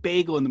fucking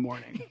bagel in the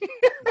morning.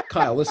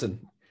 Kyle, listen.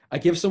 I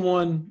give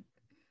someone,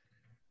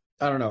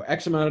 I don't know,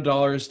 X amount of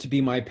dollars to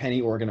be my penny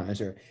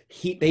organizer.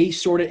 They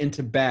sort it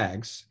into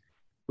bags,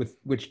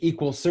 which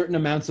equals certain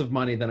amounts of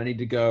money that I need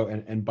to go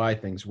and buy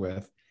things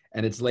with,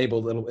 and it's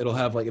labeled.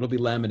 It'll be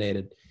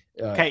laminated.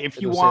 Okay, if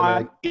you It'll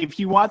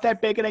say, want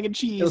that bacon, egg, and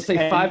cheese, it'll say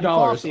and $5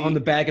 coffee, on the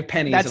bag of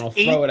pennies, that's and I'll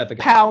throw it at the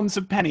guy. 8 pounds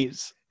of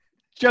pennies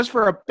just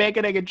for a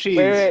bacon, egg, and cheese.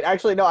 Wait.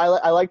 Actually, no.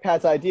 I like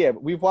Pat's idea.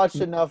 We've watched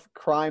enough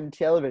crime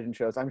television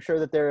shows. I'm sure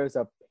that there is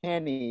a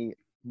penny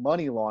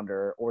money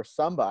launderer or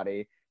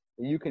somebody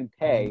that you can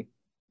pay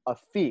a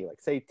fee,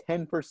 like say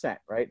 10%,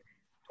 right?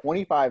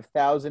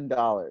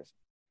 $25,000.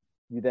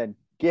 You then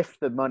gift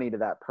the money to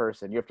that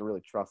person. You have to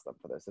really trust them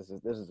for this. This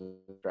is a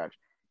stretch.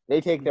 They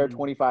take their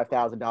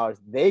 $25,000,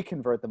 they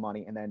convert the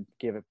money, and then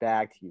give it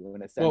back to you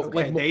in a sense. Well,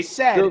 Okay, like- they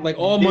said like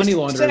all this money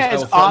launderers, I says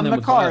will threaten on them the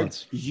with card,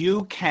 violence.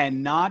 you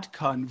cannot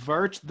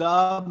convert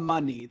the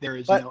money. There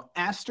is But- no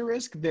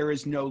asterisk. There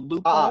is no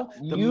loophole.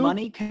 The you-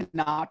 money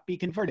cannot be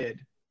converted.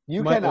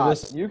 you My- cannot.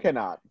 listen- You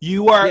cannot.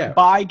 You are Yeah.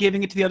 by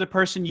giving it to the other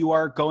person. You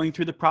are going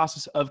through the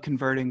process of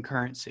converting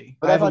currency.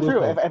 But I that's have not a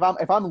true. loophole.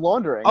 If I'm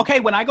laundering, Okay,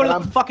 when I go to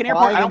And the I'm fucking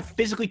airport, I buying- don't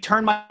physically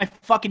turn my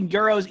fucking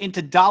euros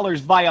into dollars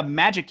via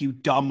magic, you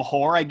dumb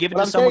whore. I give it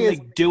What to I'm someone, saying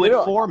they is, do it you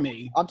know, for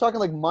me. I'm talking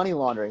like money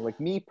laundering, like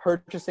me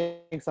purchasing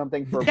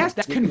something for. Yes,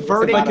 that's ridiculous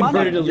converting amount of money.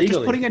 converted You're just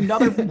illegally. putting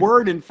another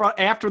word in front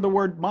after the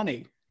word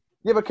money.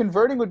 Yeah, but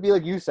converting would be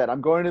like you said.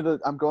 I'm going to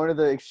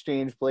the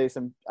exchange place.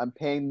 I'm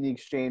paying the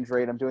exchange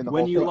rate. I'm doing the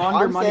When whole you thing.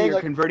 launder I'm money, saying, you're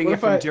like, converting what it if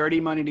from I-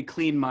 dirty money to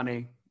clean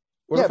money.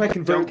 What Yeah, if I but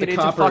convert Don't get the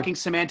into copper fucking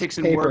semantics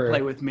and paper?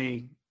 wordplay with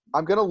me.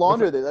 I'm gonna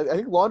launder this. I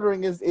think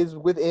laundering is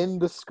within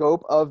the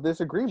scope of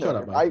this agreement. Shut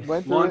up, I Mike.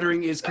 went through it.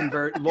 Laundering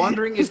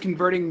is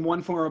converting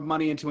one form of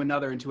money into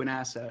another, into an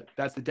asset.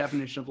 That's the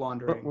definition of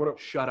laundering. What-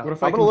 Shut up. What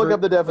if I'm I gonna look convert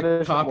up the definition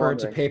of copper to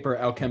laundering. paper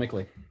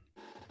alchemically?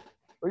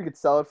 Or you could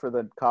sell it for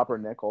the copper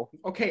nickel.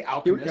 Okay, Here,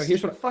 alchemist. no,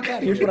 here's what Fuck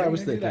outta here's here. what I You're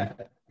was gonna do thinking.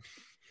 that.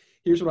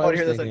 Here's what Oh, I was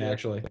hear this thinking. idea.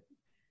 Actually,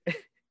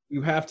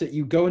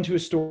 you go into a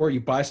store, you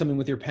buy something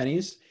with your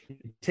pennies,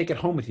 take it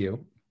home with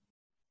you,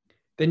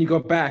 then you go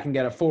back and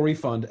get a full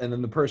refund, and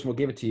then the person will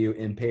give it to you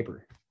in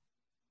paper.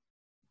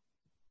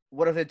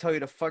 What if they tell you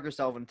to fuck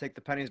yourself and take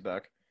the pennies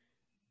back?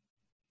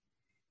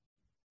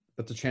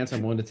 That's a chance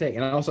I'm willing to take.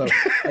 And also,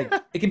 like,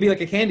 it can be like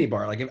a candy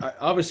bar. Like,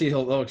 obviously,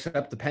 they'll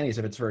accept the pennies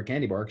if it's for a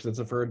candy bar because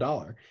it's for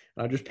 $1. And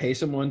I'll just pay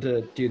someone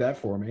to do that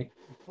for me,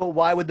 Well,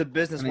 why would the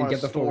business and then want to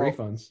get the full store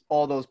refunds.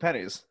 all those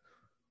pennies?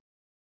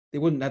 They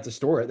wouldn't have to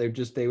store it.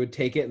 They would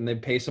take it and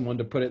they'd pay someone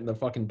to put it in the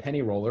fucking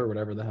penny roller or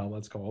whatever the hell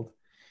that's called.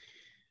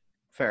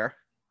 Fair.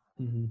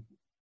 Mm-hmm.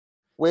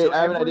 Wait, So I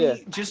have an idea.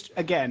 Just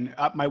again,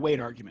 my weight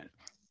argument.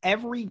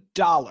 Every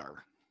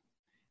dollar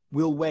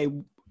will weigh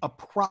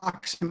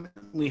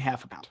approximately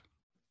half a pound.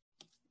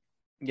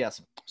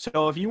 Yes.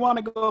 So if you want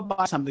to go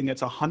buy something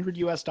that's $100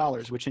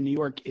 US, which in New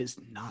York is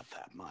not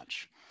that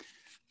much,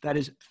 that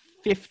is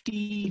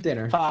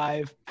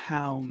 55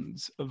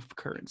 pounds of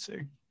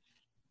currency.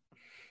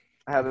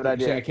 I have an You're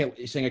saying idea.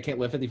 you're saying I can't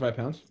lift 55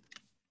 pounds?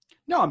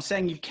 No, I'm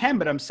saying you can,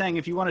 but I'm saying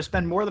if you want to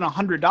spend more than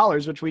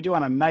 $100, which we do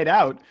on a night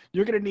out,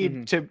 you're going to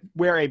need to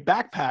wear a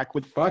backpack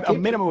with Fuck a it.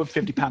 minimum of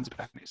 50 pounds of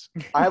pennies.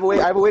 I have a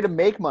way to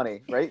make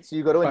money, right? So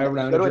you go to Buy a a,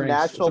 round you go of to a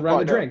drinks. national It's a round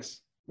park. of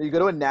drinks. You go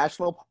to a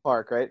national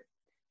park, right?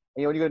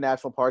 And when you go to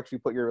national parks, you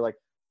put your like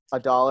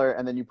 $1,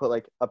 and then you put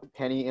like a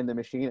penny in the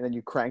machine, and then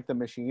you crank the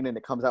machine, and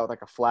it comes out with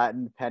like a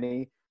flattened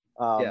penny.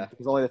 Yeah.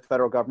 Because only the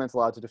federal government's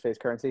allowed to deface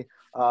currency.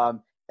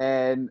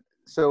 And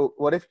so,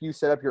 what if you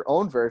set up your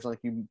own version? Like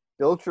you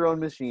built your own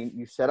machine,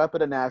 you set up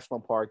at a national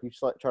park, you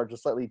charge a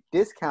slightly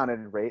discounted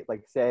rate,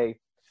 like say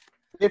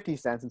 50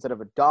 cents instead of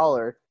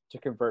 $1 to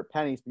convert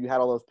pennies. But you had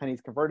all those pennies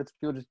converted, so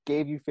people just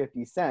gave you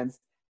 50 cents,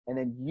 and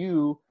then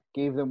you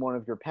gave them one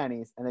of your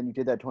pennies, and then you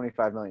did that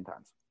 25 million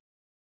times.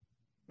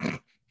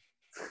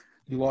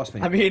 You lost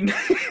me. I mean,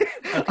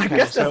 I Okay, guess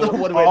that's so the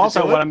one way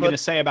also to do what it, I'm but- going to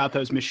say about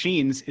those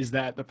machines is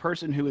that the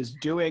person who is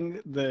doing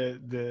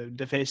the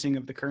defacing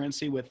of the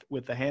currency with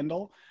the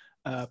handle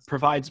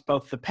provides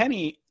both the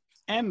penny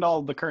and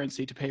all the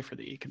currency to pay for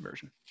the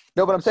conversion.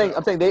 No, but I'm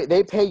saying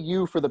they pay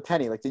you for the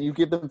penny. Like you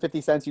give them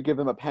 50 cents, you give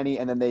them a penny,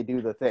 and then they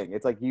do the thing.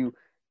 It's like you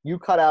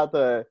cut out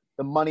the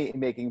money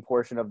making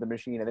portion of the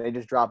machine, and they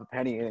just drop a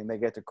penny in, and they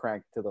get to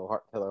crank to the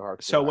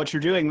heart. So what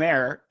you're doing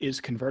there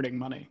is converting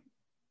money.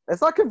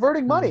 That's not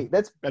converting money.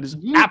 That is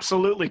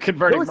absolutely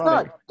converting No, it's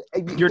money.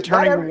 not. You're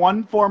turning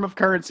one form of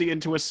currency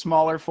into a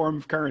smaller form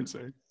of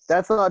currency.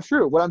 That's not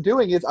true. What I'm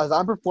doing is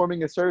I'm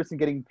performing a service and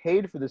getting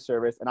paid for the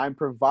service, and I'm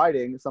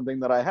providing something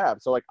that I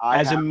have. So like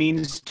a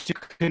means to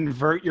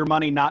convert your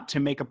money, not to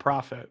make a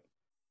profit.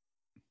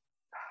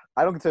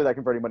 I don't consider that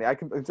converting money. I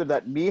consider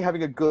that me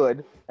having a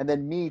good, and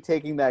then me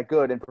taking that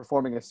good and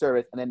performing a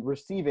service, and then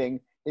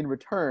receiving in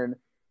return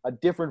a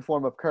different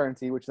form of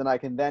currency, which then I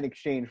can then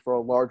exchange for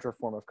a larger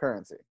form of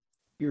currency.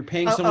 You're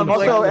paying someone to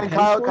also, collect and the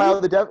pennies for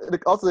Kyle, you?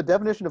 also the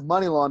definition of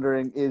money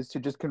laundering is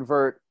to just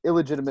convert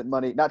illegitimate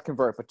money, not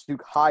convert, but to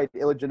hide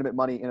illegitimate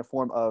money in a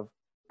form of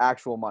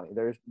actual money.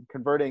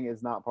 Converting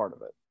is not part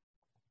of it.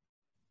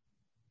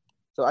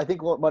 So I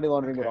think money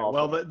laundering would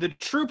also. Well, the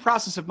true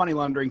process of money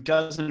laundering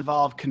does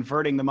involve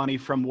converting the money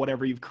from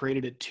whatever you've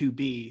created it to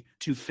be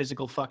to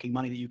physical fucking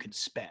money that you can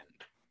spend.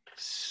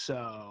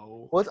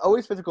 So. Well, it's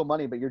always physical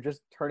money, but you're just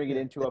turning it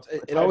into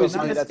it always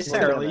not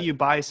necessarily. You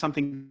buy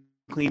something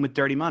clean with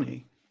dirty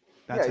money.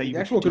 That's how you the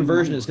actual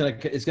conversion is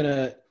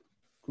gonna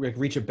like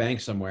reach a bank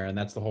somewhere, and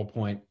that's the whole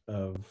point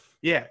of.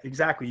 Yeah,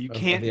 exactly. You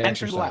can't the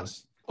enter the lab.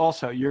 exercise.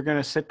 Also, you're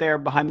gonna sit there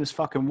behind this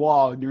fucking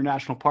wall in your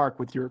national park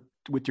with your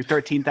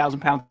 13,000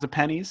 pounds of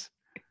pennies,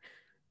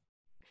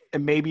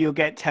 and maybe you'll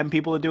get 10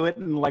 people to do it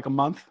in like a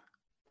month.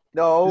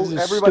 No,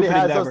 everybody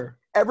has those.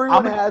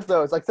 Everyone has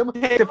those. Like someone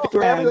take a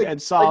friend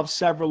and solve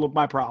several of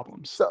my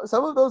problems. So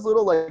some of those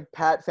little like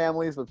Pat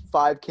families with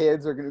 5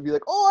 kids are going to be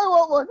like, "Oh, I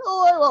want one.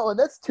 Oh, I want one."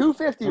 That's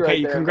 $250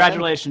 right there.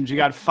 Congratulations, man. You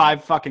got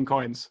 5 fucking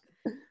coins.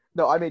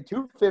 No, I made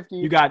 $250.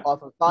 You got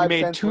off of 5 you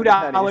made cents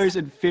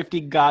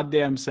 $2.50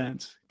 goddamn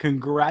cents.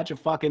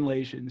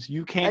 Congratulations.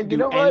 You can't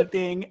do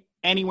anything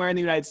anywhere in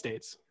the United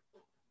States.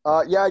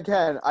 Yeah, I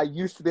can. I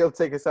used to be able to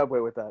take a subway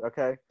with that.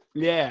 Okay.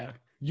 Yeah,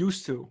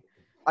 used to.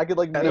 I could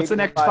like. That's the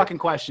next fucking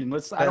question.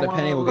 I don't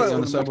penny will get you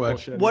on the subway.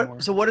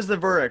 What is the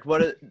verdict?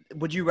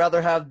 Would you rather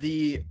have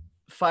the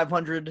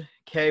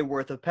 $500K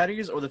worth of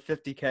pennies or the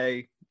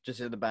 $50K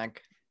just in the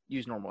bank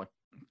used normally?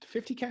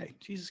 $50K.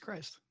 Jesus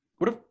Christ.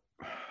 What if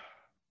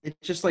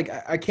it's just like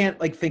I can't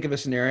like think of a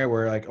scenario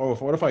where like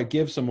what if I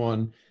give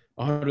someone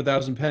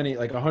 100,000 penny,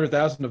 like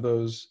 100,000 of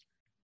those,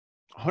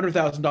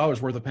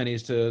 $100,000 worth of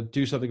pennies to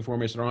do something for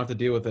me, so I don't have to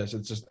deal with this.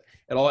 It's just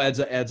it all adds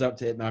up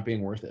to it not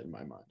being worth it in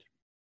my mind.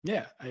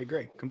 Yeah, I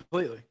agree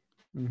completely.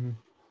 Mm-hmm.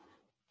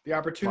 The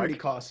opportunity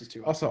cost is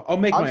too high. Also, I'll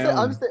make my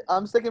own.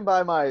 I'm sticking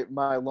by my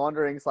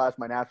laundering /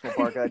 my national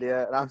park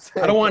idea, and I'm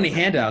saying I don't want any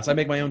handouts. I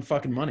make my own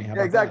fucking money. How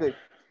about exactly. that?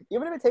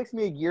 Even if it takes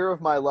me a year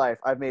of my life,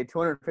 I've made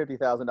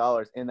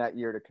 $250,000 in that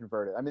year to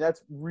convert it. I mean,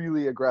 that's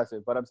really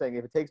aggressive, but I'm saying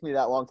if it takes me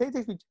that long, it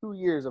takes me 2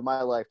 years of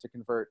my life to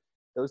convert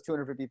those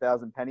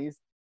 250,000 pennies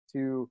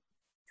to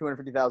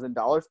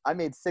 $250,000. I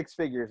made 6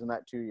 figures in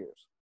that 2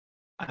 years.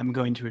 I'm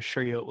going to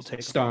assure you it will take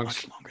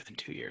much longer than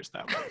 2 years,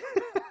 though.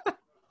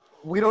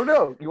 We don't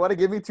know. You want to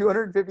give me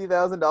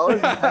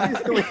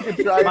 $250,000? We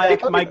can try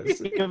Mike,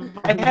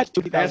 if I had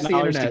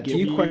 $2,000 to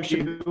give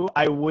you,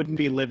 I wouldn't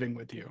be living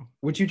with you.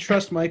 Would you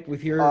trust Mike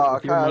with your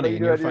money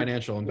and your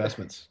financial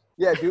investments?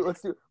 Yeah,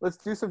 let's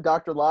do some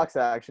Dr. Locke's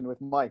action with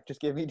Mike.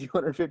 Just give me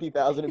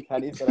 $250,000 in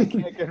pennies that I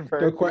can't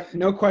convert.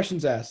 No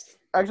questions asked.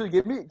 Actually,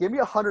 give me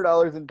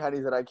 $100 in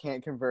pennies that I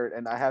can't convert,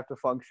 and I have to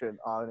function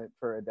on it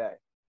for a day.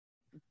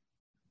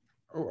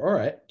 Oh, all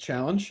right,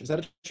 challenge. Is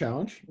that a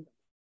challenge?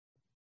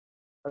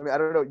 I mean, I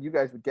don't know what you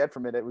guys would get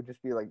from it. It would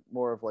just be like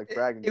more of like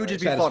bragging. It would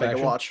just be funny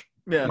to watch.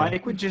 Yeah.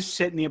 Mike would just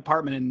sit in the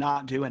apartment and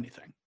not do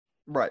anything.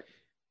 Right.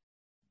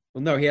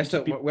 Well, no, he has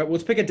to.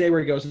 Let's pick a day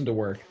where he goes into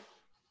work.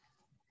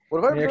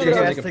 What if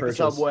I has to take the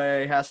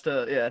subway?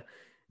 Yeah.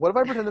 What if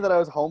I pretended that I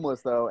was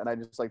homeless though, and I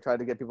just like tried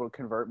to get people to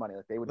convert money?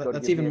 Like they would go to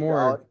that's give even me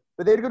more.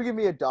 But they'd go to give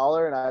me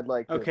 $1, and I'd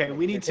like. Okay,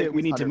 we need to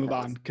move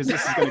on because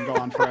this is going to go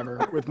on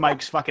forever with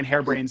Mike's fucking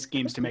harebrained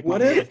schemes to make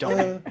What money if, that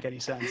don't make any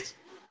sense.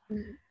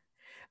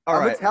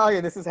 I'm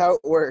Italian. This is how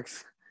it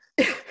works.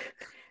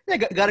 Yeah,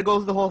 got to go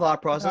through the whole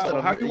thought process.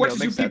 How it works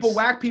is you people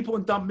whack people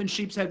and dump them in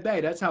sheep's head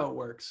bay. That's how it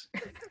works.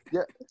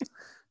 Yeah.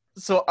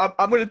 So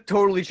I'm going to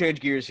totally change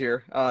gears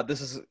here.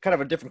 This is kind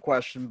of a different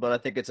question, but I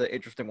think it's an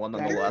interesting one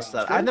nonetheless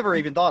that I never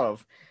even thought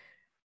of.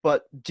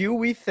 But do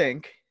we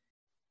think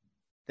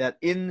that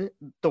in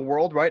the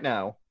world right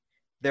now,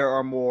 there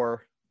are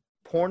more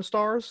porn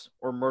stars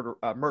or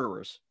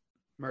murderers?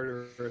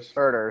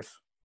 Murderers.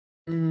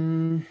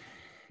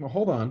 Well,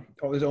 hold on.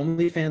 Oh, does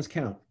OnlyFans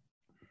count?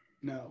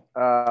 No.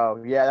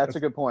 Oh, yeah, that's a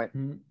good point.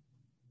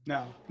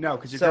 No,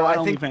 because so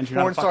I think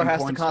porn star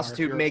has to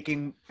constitute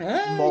making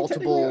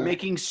multiple,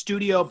 making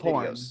studio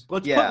porn.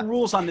 Let's put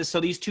rules on this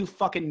so these two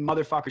fucking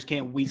motherfuckers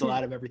can't weasel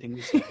out of everything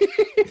we say.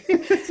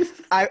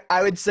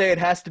 I would say it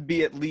has to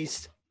be at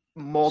least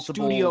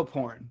multiple studio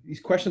porn.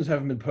 These questions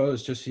haven't been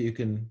posed just so you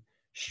can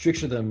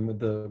structure them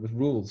with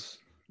rules.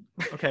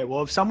 Okay,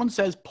 well, if someone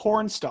says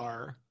porn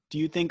star, do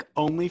you think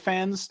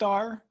OnlyFans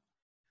star?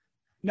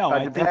 No,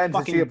 I think depends.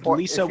 Is she a fucking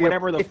Lisa,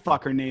 whatever the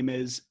fuck her name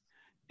is,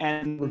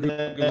 and We're the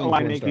Googling I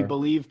porn Make Me star.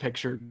 Believe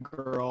picture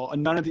girl,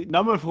 and none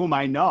of whom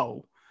I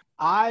know.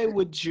 I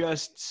would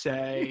just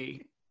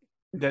say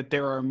that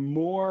there are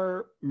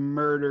more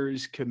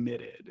murders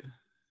committed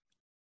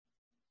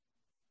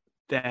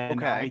than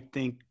Okay. I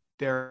think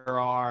there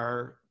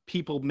are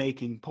people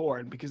making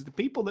porn, because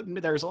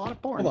there's a lot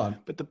of porn, Hold on.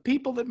 but the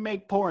people that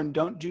make porn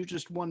don't do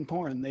just one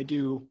porn. They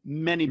do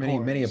many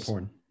Many a porns.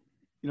 porn.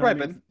 You know Right,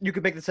 what I mean? but you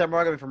could make the same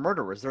argument for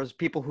murderers. There's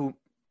people who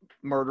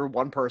murder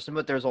one person,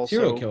 but there's also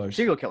Serial killers.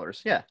 Serial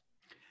killers, yeah.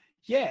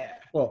 Yeah.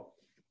 Well,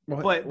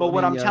 But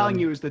what I'm telling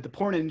you is that the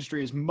porn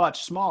industry is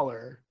much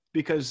smaller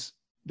because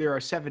there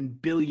are 7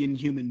 billion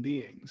human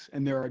beings,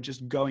 and there are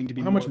just going to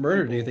be how much more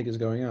murder do you people. think is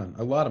going on?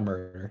 A lot of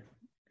murder.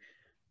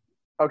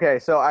 Okay,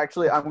 so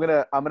actually, I'm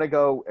gonna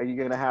go.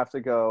 You're gonna have to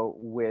go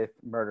with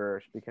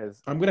murderers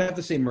because I'm gonna have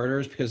to say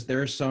murderers because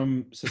there are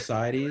some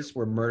societies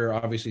where murder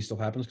obviously still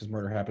happens because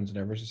murder happens in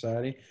every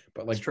society,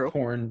 but like It's true.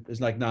 porn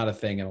is like not a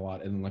thing in a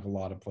lot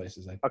of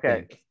places. I Okay.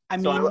 think. I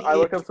mean, so I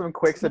looked up some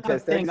quick it's not a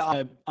thing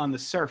statistics. on the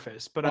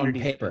surface, but On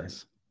underneath paper. it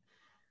is.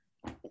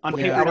 On Yeah, paper,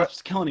 I you don't would- have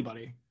to kill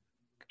anybody.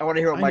 I want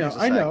to hear what Mike has to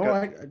say. I know.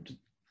 Go.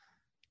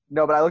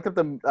 No, but I looked up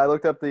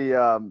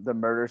the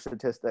murder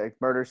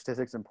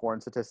statistics and porn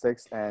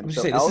statistics, I and was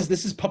so just saying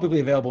this is publicly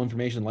available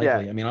information.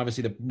 Likely, Yeah. I mean,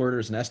 obviously the murder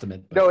is an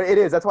estimate. But no, it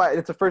is. That's why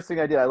it's the first thing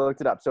I did. I looked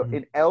it up. So Mhm.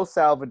 in El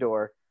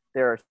Salvador,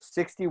 there are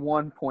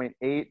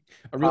 61.8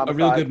 a real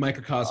homicides. good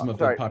microcosm of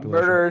the Sorry,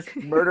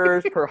 population.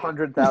 murders per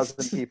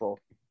 100,000 people.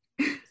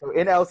 So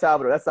in El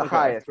Salvador, that's the Okay.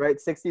 highest, right?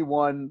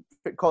 61,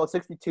 call it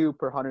 62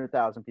 per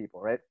 100,000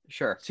 people, right?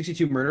 Sure.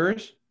 62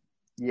 murderers.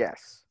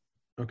 Yes.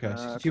 Okay, so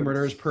 62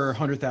 murderers per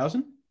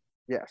 100,000.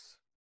 Yes.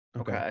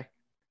 Okay.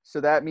 So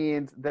that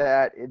means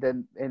that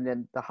then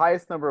the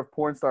highest number of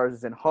porn stars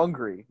is in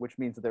Hungary, which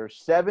means that there are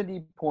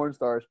 70 porn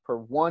stars per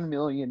 1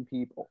 million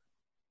people.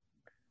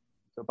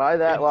 So by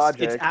that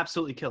logic, It's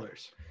absolutely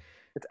killers.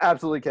 it's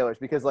absolutely killers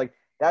because like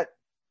that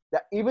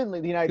even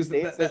in the United 'Cause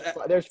States,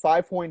 that- there's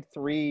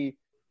 5.3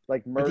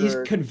 like Are murders. these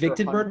per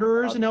convicted 100,000.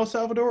 murderers in El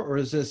Salvador, or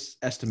is this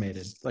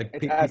estimated? Like It's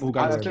people who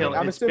got I'm away with assuming- it?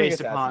 I'm It's assuming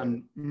based it's upon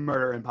estimated.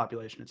 murder and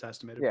population. It's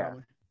estimated. Yeah.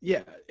 Probably.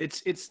 Yeah.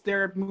 It's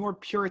there are more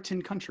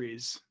Puritan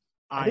countries.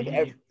 I think i.e.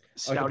 Like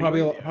Saudi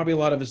probably Arabia. a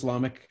lot of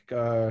Islamic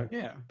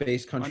Yeah.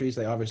 based countries.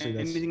 They obviously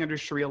that's Anything under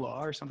Sharia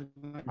law or something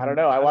like that. I don't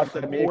know. I watched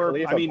the Mia Or,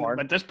 Khalifa I mean, porn.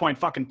 at this point,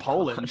 fucking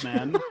Poland,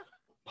 man.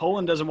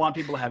 Poland doesn't want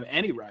people to have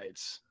any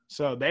rights.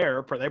 So they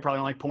probably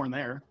don't like porn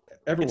there.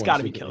 everyone. It's got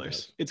to be secretly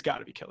killers. does. It's got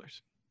to be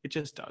killers. It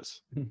just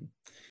does.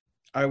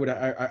 I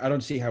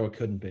don't see how it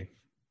couldn't be.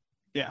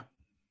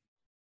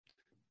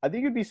 I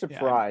think you'd be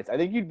surprised. I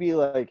think you'd be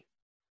like,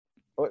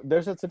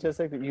 there's a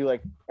statistic that you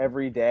like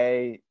every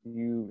day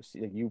you see,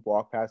 like, you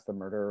walk past the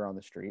murderer on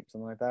the street,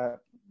 something like that.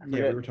 I Yeah,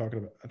 forget. we were talking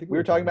about. I think We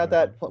were talking about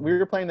that. it. We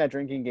were playing that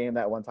drinking game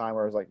that one time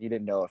where it was like you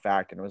didn't know a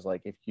fact, and it was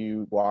like if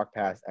you walk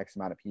past X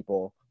amount of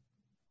people,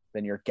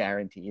 then you're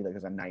guaranteed like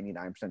there's a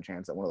 99%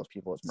 chance that one of those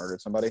people has murdered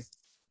somebody.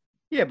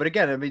 Yeah, but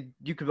again, I mean,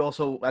 you could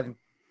also, I think,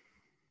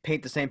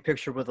 paint the same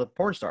picture with a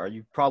porn star.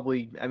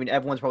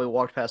 Everyone's probably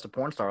walked past a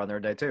porn star on their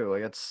day too.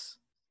 Like it's,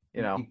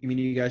 you know. You mean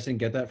you guys didn't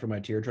get that from my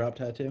teardrop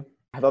tattoo?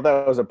 I thought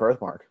that was a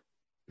birthmark.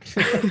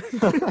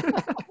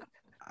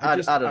 I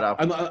don't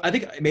know. I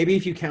think maybe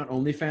if you count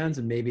OnlyFans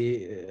and maybe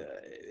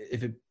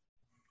if it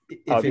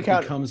If you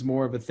count- becomes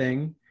more of a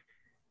thing,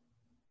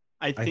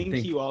 I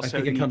think you also I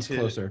think it need comes to,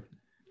 closer.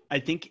 I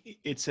think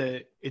it's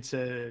a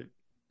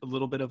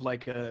little bit of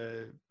like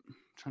I'm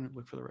trying to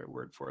look for the right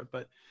word for it,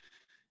 but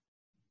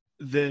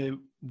the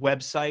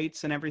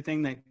websites and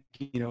everything that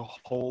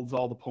holds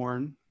all the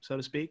porn, so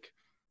to speak,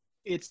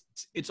 it's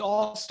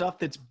all stuff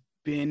that's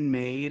been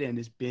made and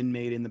has been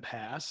made in the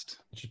past.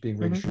 It's just being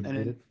Mhm.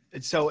 redistributed.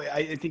 And so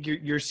I think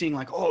you're seeing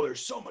like, oh, there's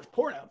so much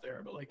porn out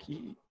there, but like,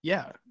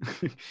 yeah,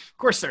 of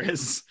course there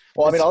is.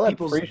 Well, I mean, It's all that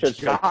people's free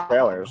shit's like job.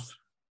 trailers.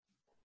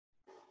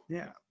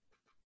 Yeah,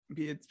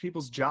 it's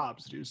people's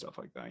jobs to do stuff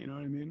like that. You know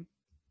what I mean?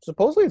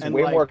 Supposedly, it's And,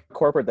 way more like-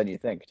 corporate than you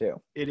think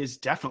too. It is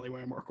definitely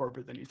way more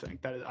corporate than you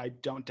think. I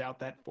don't doubt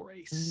that for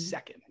a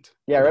second.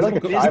 Yeah, I read like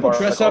a People Five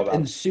dress article up about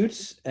in it.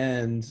 suits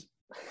and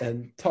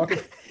talk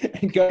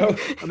and go.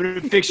 I'm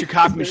gonna fix your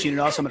coffee machine,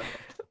 and also I'm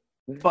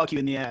gonna fuck you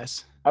in the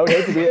ass. I would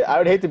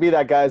hate to be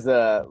that guy's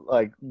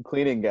like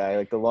cleaning guy,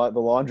 like the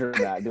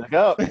laundromat. Be like,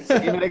 oh,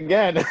 seen it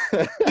again.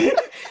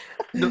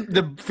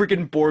 The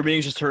freaking board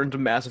meetings just turned into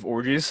massive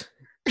orgies.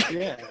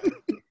 Yeah.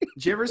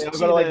 Did you ever see I'll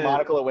go to like the?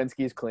 Monica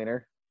Lewinsky's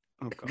cleaner.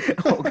 Oh,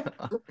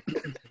 God.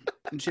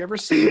 Did you ever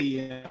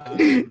see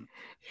the?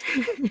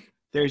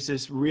 There's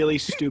this really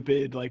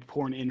stupid like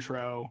porn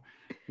intro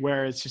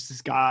where it's just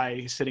this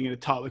guy sitting in a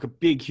tub, like a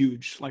big,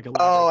 huge, like a.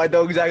 Oh, I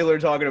know exactly what you're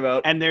talking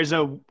about. And there's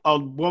a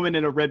woman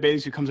in a red bathing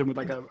suit comes in with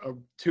like a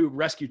tube,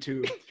 rescue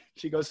tube.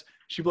 She blows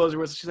her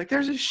whistle. She's like,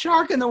 "There's a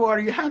shark in the water.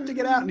 You have to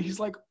get out." And he's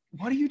like,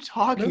 "What are you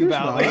talking No,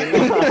 about?"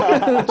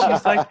 there's Like,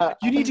 she's like,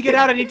 "You need to get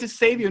out. I need to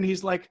save you." And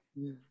he's like,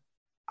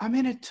 I'm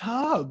in a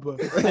tub. And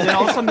then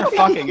all of a sudden they're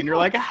fucking, and you're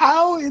like,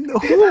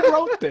 who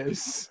wrote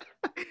this?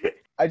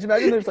 I just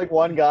imagine there's like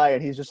one guy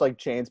and he's just like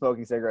chain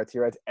smoking cigarettes. He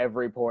writes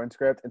every porn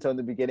script. And so in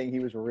the beginning, he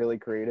was really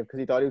creative because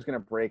he thought he was going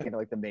to break into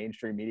like the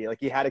mainstream media. Like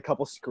he had a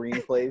couple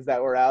screenplays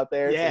that were out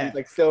there. Yeah. So he's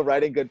like still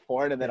writing good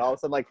porn. And then all of a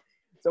sudden, like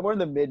somewhere in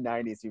the mid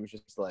 90s, he was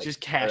just like,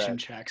 Just cashing all right.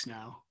 checks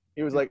now.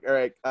 He was like, all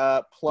right,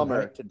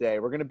 plumber today.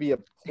 We're going to be a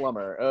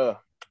plumber.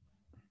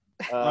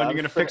 And you're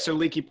going to fix a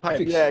leaky pipe.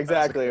 Yeah,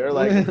 exactly. Or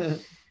like a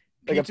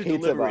Pizza pizza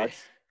delivery. box.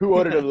 Who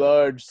ordered a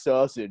large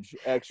sausage?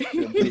 Extra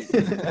meat.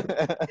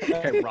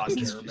 Hey, Ross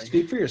Jeremy.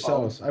 Speak for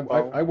yourselves.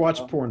 I watch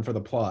porn for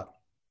the plot,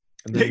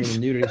 and then when the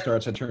nudity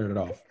starts, I turn it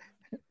off.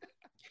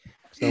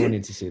 So no one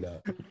needs to see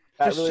that.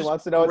 Pat really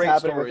wants to know what's great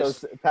happening with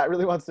stories. those. Pat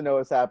really wants to know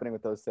what's happening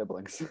with those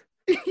siblings.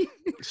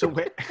 So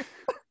wait.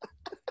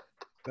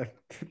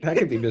 That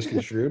could be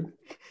misconstrued.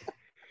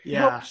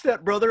 Yeah. Help,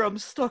 step brother, I'm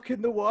stuck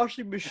in the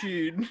washing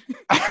machine.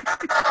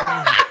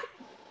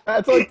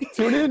 That's like,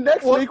 tune in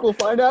next week. We'll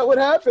find out what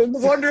happens.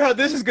 Wonder how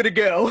this is gonna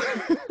go.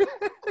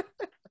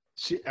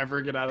 She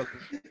ever get out of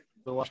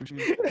the washing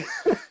machine?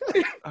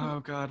 Oh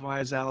God, why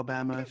is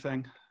Alabama a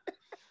thing?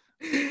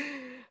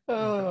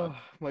 Oh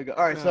my god!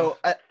 All right, so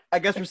I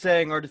guess we're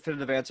saying our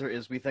definitive answer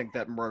is we think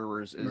that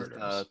murderers is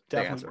the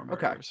Definitely answer. more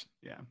Okay. murderers.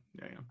 Yeah.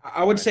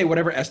 I would say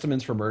whatever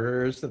estimates for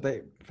murderers that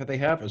they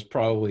have is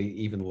probably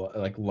even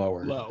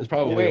lower. Low. It's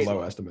probably Wait. a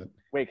low estimate.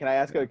 Wait, can I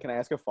ask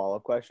a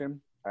follow-up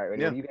question? All right,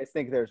 ready? Yeah. What do you guys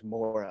think there's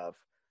more of?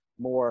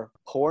 More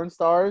porn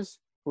stars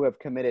who have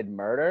committed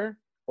murder,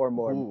 or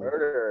more Ooh.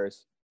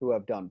 murderers who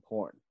have done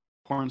porn?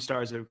 Porn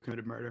stars have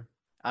committed murder.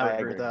 I would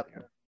agree with that.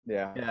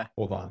 Yeah. Yeah.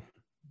 Hold on.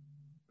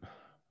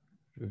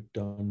 Who've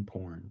done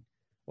porn?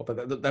 Well,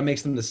 that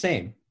makes them the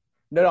same.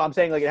 No, I'm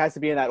saying like it has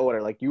to be in that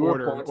order. Like you were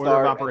a porn Order star. of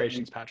and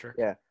operations, Patrick.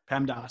 Yeah.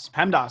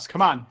 PEMDAS,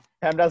 come on.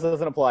 PEMDAS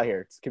doesn't apply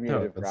here. It's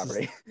community No,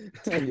 property.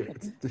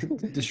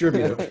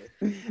 Distribute it.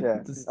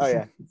 Yeah. Oh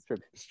yeah. It's true.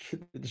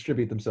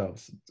 Distribute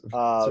themselves.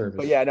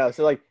 But yeah, no.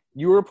 So like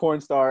you were a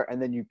porn star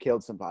and then you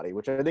killed somebody,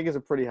 which I think is a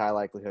pretty high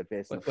likelihood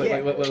based on.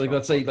 Like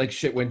let's say like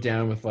shit went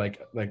down with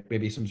like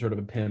maybe some sort of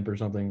a pimp or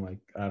something, like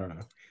I don't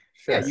know.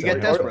 Sure. Yeah, you get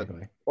desperate.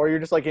 Or you're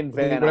just like in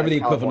Van Whatever the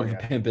Nuys, equivalent of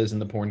California. a pimp is in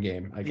the porn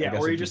game. I guess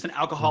Or you're just an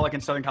alcoholic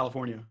in Southern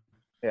California.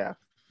 Yeah.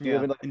 You Yeah.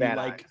 live in like And you Van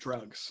like Nuys.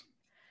 drugs.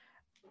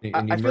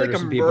 and you I feel like murder a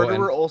some people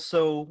murderer and-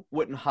 also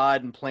wouldn't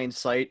hide in plain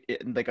sight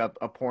in like a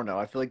porno.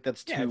 I feel like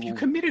that's too Yeah, if you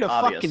committed a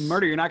obvious. fucking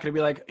murder, you're not going to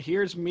be like,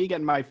 here's me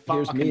getting my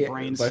Here's fucking me,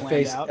 brain my slammed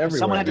face out. everywhere.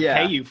 Someone had to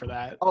Yeah. pay you for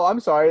that. Oh, I'm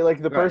sorry. Like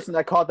the Right. person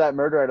that caught that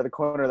murder out of the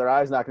corner of their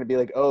eye is not going to be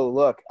like, "Oh,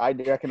 look, I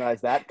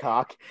recognize that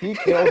cock. He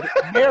killed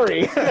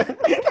Mary."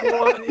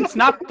 Well, it's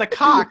not the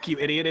cock, you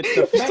idiot. It's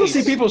the You still see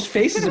face. people's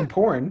faces in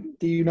porn.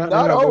 Do you not know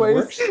Not how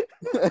always. it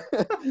works?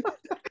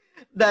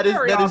 that is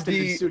Very that is often in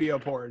the studio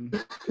porn.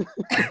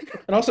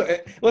 And also,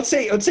 let's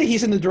say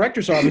he's in the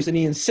director's office and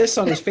he insists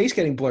on his face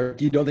getting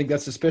blurred. You don't think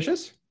that's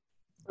suspicious?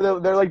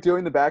 They're like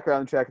doing the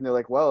background check and they're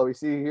like, "Well, we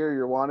see here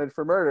you're wanted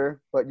for murder,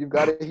 but you've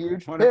got a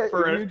huge For pit, an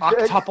a huge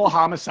dick." octuple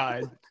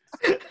homicide.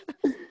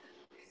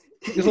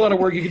 There's a lot of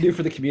work you can do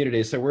for the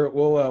community, so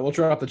we'll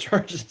drop the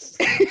charges.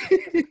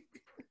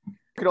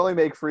 You can only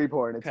make free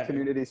porn. It's Okay.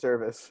 community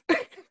service.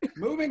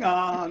 Moving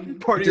on.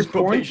 part of your Does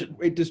porn probation.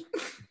 wait,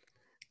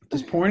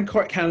 does porn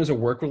count as a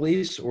work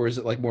release, or is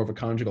it like more of a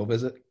conjugal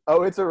visit?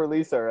 Oh, it's a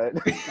release, all right.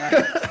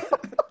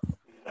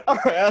 All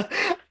right,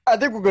 I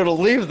think we're going to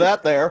leave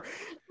that there.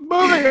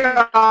 Moving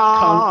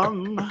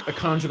on. A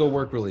conjugal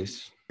work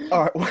release.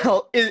 All right.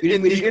 Well, in We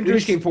the just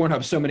interest gave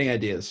Pornhub so many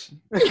ideas.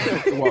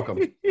 You're welcome.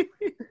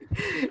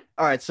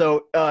 All right,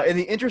 so in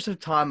the interest of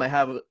time, I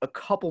have a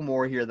couple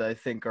more here that I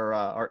think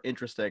are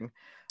interesting.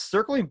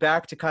 Circling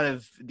back to kind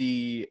of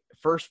the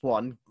first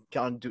one,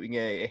 kind of doing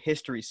a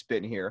history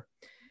spin here.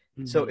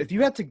 So if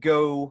you had to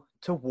go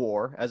to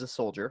war as a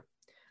soldier,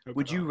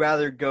 would you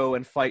rather go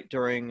and fight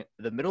during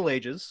the Middle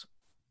Ages,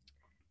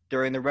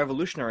 during the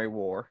Revolutionary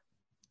War,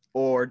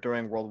 or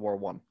during World War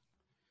One?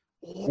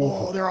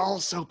 Oh, they're all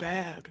so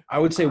bad. I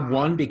would say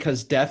one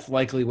because death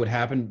likely would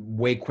happen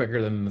way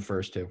quicker than the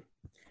first two.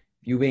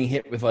 You being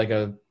hit with like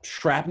a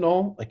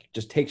shrapnel, like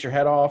just takes your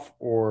head off,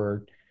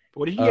 or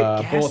What do you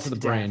get? bullet to the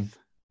brain.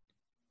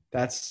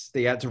 That's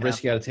a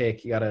risk you got to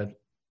take. You got to.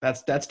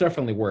 That's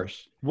definitely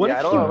worse. What Yeah, I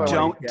if don't know you if I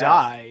don't like gas.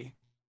 die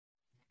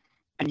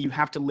and you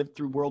have to live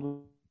through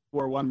World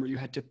War One where you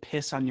had to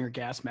piss on your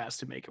gas mask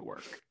to make it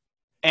work?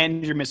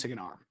 And you're missing an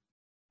arm.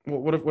 Well,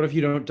 what if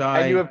you don't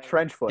die And you have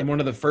trench foot. in one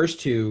of the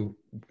first two,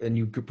 and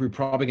you're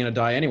probably going to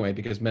die anyway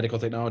because medical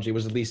technology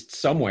was at least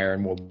somewhere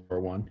in World War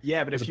One.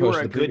 Yeah, but As if you opposed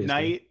were to a the good previous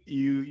knight,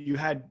 you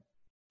had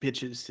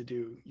bitches to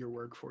do your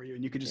work for you,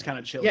 and you could just kind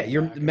of chill. Yeah, in the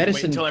your back and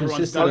medicine wait until everyone's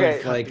consisted done of,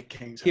 and cut like, the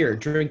king's Here, head off.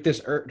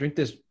 drink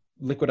this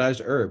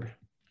liquidized herb.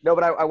 No,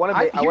 but I want to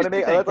make. I want to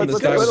make. Here's the thing. This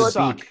Let's, guy let's, with let's,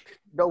 the suck.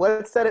 no,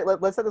 let's set it.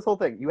 Let's set this whole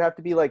thing. You have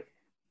to be like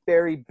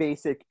very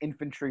basic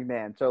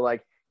infantryman. So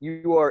like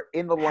you are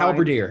in the line,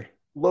 Halberdier.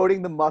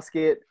 loading the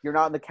musket. You're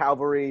not in the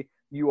cavalry.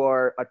 You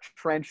are a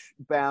trench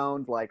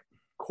bound like Yeah,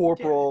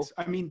 corporal.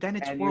 I mean, then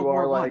it's and World you are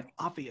War One, like-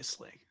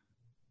 obviously.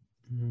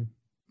 Mhm.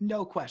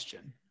 No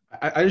question.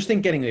 I just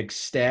think getting like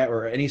stab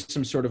or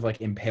some sort of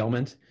like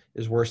impalement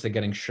is worse than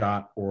getting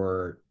shot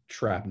or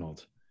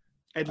shrapnelled.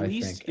 At I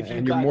least think. if you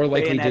And you're got more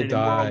likely to bayoneted in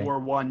die. World War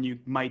One, you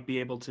might be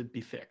able to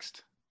be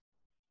fixed.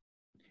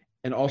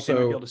 And Like, they might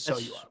be also, able to sew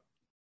you up.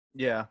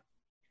 Yeah.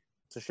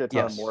 It's a shit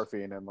ton of Yes.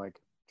 morphine and like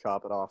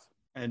chop it off.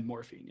 And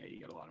morphine. Yeah, you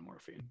get a lot of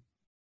morphine.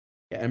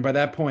 yeah, and by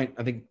that point,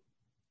 I think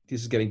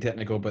this is getting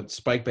technical, but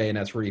spike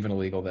bayonets were even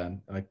illegal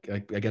then, like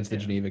against the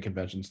Yeah. Geneva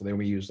Convention. So they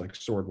only use like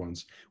sword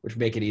ones, which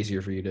make it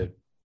easier for you to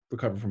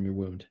recover from your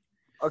wound.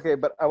 Okay,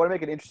 but I want to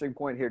make an interesting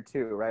point here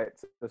too, right?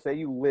 So say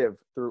you live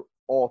through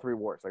all 3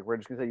 wars. Like we're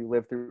just gonna say you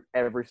live through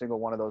every single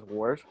one of those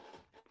wars.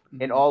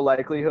 In Mhm. all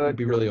likelihood, You'd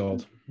be really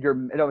old. You're,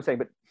 you know what I'm saying,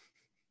 but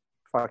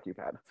fuck you,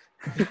 Pat.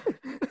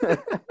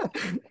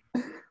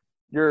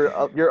 you're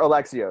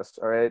Alexios,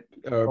 all right?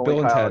 Only Bill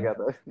and Kyle Ted. got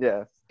that.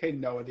 Yeah. Okay,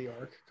 Noah the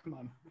Ark. Come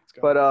on, let's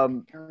go. But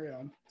carry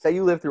on. say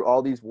you live through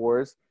all these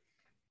wars,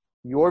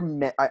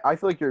 I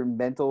feel like your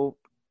mental,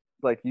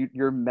 like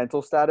your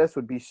mental status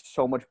would be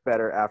so much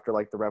better after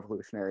like the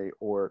Revolutionary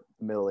or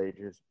the Middle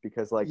Ages,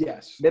 because like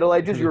Yes. Middle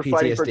Ages you were Because of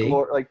fighting for PTSD?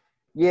 glory. Like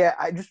yeah,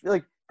 I just feel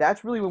like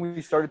that's really when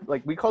we started.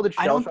 Like we called it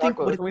I shell don't shock, think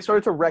but what when we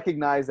started to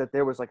recognize that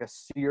there was like a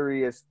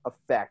serious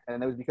effect,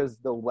 and it was because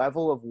the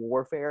level of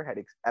warfare had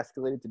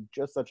escalated to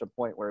just such a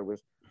point where it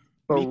was.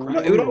 Me- No, it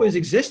would brutal. always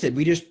existed.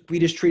 We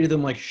just treated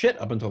them like shit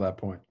up until that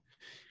point.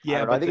 Yeah,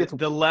 don't know, I but think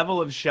the level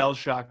of shell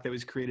shock that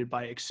was created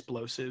by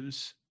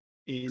explosives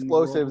in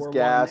Explosives, World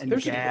War gas, I and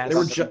there's- gas.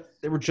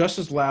 They were just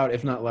as loud,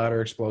 if not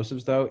louder,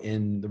 explosives though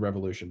in the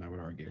Revolution. I would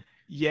argue.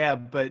 Yeah,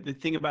 but the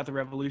thing about the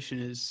Revolution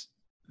is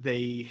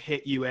they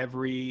hit you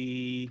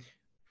every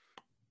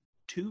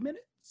 2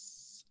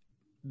 minutes.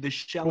 The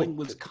shelling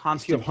was If you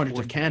constant. have hundreds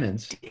for of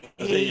cannons.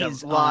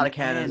 days A lot on of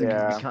cannons end.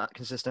 Yeah. can be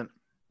consistent.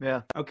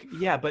 Yeah. Okay,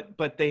 yeah,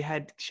 but they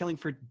had shelling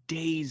for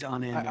days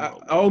on end. in World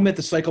War I'll admit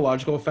the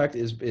psychological effect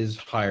is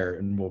higher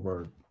in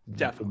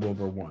Definitely. World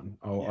War One.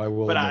 Oh, Yeah. I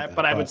will. But admit that,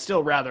 but I would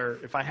still rather,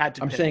 if I had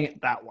to I'm pick saying-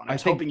 that one. I I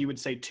was think- hoping you would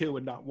say 2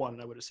 and not 1,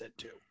 and I would have said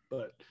 2.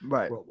 But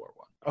Right. World War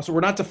One. Also,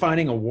 we're not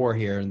defining a war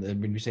here. And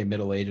when you say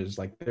Middle Ages,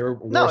 like there were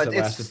wars No, that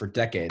it's- lasted for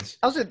decades.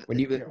 I was at When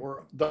you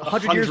Or the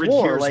 100 Years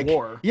War. Like,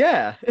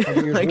 yeah.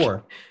 100 Years Like,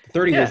 War,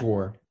 30 Years Yeah.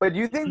 War. But do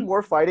you think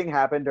more fighting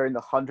happened during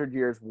the 100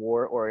 Years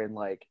War or in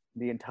like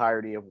the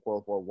entirety of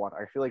World War One?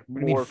 I feel like What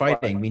do you mean more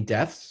fighting? You mean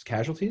deaths,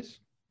 casualties?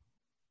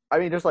 I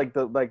mean, just like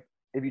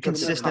if you took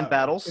Consistent not-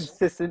 battles.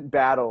 consistent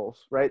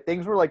battles, right?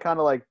 Things were like kind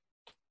of like,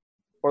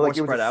 or More like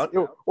it was spread out.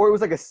 or it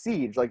was like a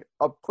siege. Like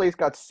a place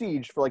got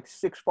sieged for like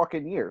 6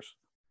 fucking years.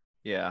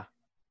 Yeah.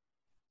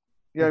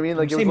 You know what I mean?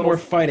 Like you it say was more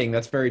little, fighting.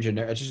 That's very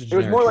generic. It's just a It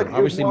was generic more term. like- it was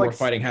Obviously, more more like-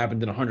 fighting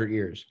happened in 100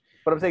 years.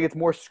 but I'm saying it's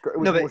more it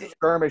was No, but more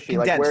skirmishy.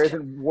 Like condensed. whereas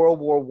in World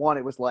War One,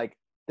 it was like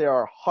there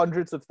are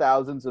hundreds of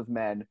thousands of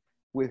men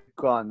with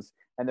guns,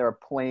 and there are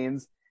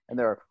planes, and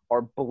there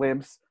are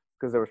blimps.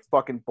 Because there was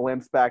fucking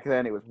blimps back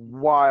then. It was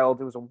wild.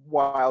 It was a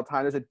wild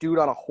time. There's a dude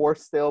on a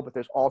horse still, but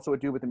there's also a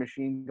dude with a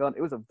machine gun.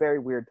 It was a very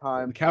weird The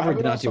time. I cavalry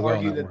would did not also do well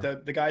in argue that that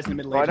war. the guys in the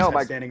Middle Oh, I Ages know, had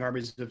Mike. standing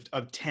armies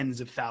of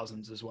tens of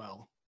thousands as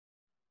well.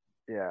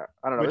 Yeah,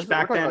 I don't know. Which This-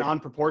 back we're talking then, like- on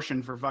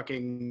proportion for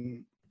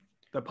fucking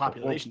the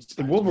population. In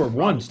size World War was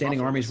One, probably standing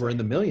roughly armies were in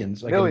the same.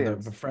 millions. Like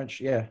Millions. The French,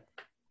 yeah.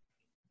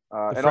 The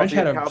and French also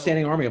had you a have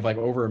standing army of like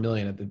over 1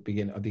 million at the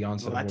beginning of the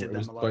onset Well, that of did war. It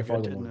was them a lot by of far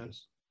good, the didn't it?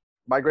 largest.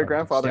 My great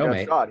grandfather got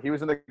Stalemate. shot. He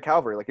was in the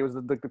cavalry. Like it was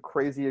the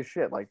craziest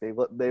shit. Like they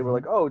were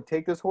like, oh,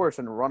 take this horse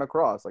and run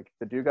across. Like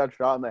the dude got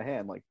shot in the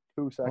hand. Like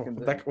 2 seconds.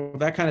 With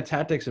that kind of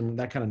tactics and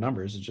that kind of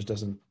numbers, it just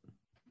doesn't.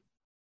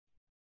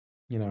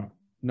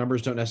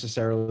 Numbers don't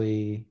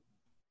necessarily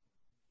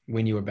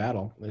win you a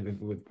battle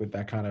with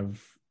that kind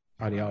of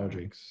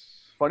ideology.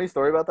 Funny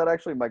story about that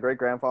actually. My great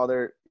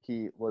grandfather,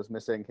 he was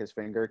missing his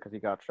finger because he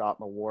got shot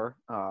in the war,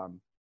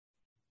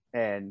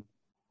 and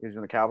he was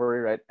in the cavalry,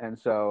 right? And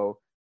so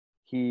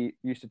he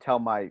used to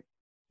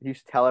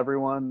tell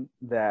everyone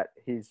that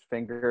his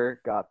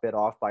finger got bit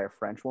off by a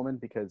French woman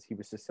because he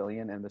was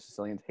Sicilian and the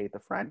Sicilians hate the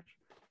French.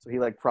 So he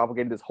like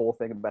propagated this whole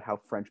thing about how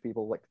French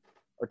people like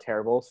are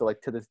terrible. So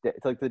like to this day,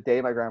 to like the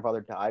day my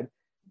grandfather died,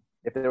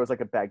 if there was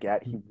like a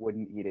baguette, he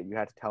wouldn't eat it. You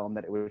had to tell him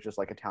that it was just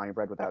like Italian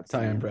bread without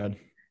Italian seed. bread.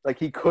 Like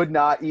he could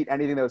not eat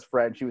anything that was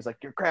French. He was like,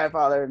 your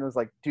grandfather, and it was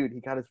like, dude, he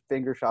got his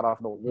finger shot off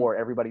in the war.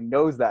 Everybody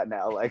knows that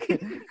now. Like,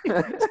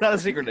 It's not a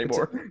secret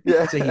anymore.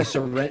 yeah. So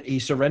he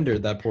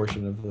surrendered that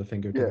portion of the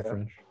finger to the Yeah.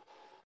 French.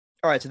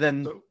 All right. So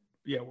then, So,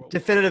 yeah, well,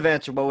 definitive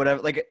answer. What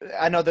whatever. Like,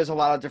 I know there's a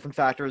lot of different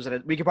factors,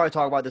 and we could probably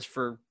talk about this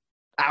for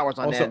hours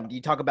on Also- end.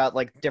 You talk about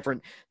like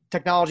different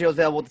technology that was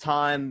available at the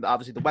time.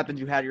 Obviously, the weapons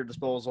you had at your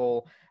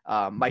disposal.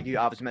 Mike, you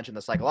obviously mentioned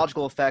the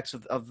psychological effects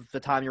of the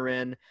time you're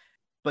in.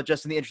 But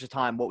just in the interest of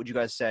time, what would you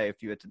guys say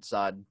if you had to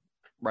decide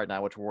right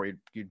now which war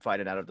you'd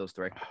fight in out of those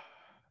 3?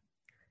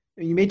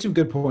 You made some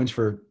good points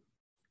for.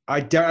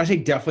 I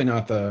think definitely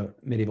not the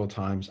medieval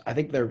times. I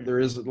think there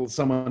is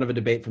somewhat of a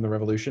debate from the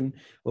Revolution.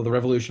 Well, the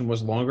Revolution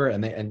was longer,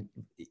 and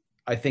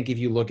I think if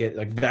you look at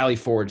like Valley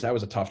Forge, that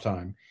was a tough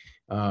time.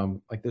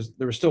 Like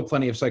there was still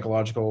plenty of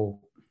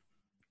psychological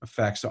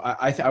effects. So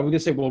I was gonna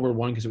say World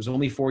War I because it was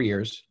only 4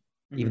 years.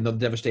 even though the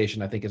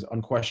devastation I think is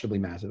unquestionably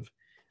massive.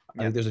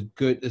 I think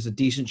there's a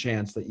decent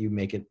chance that you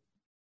make it,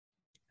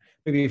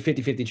 maybe a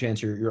 50-50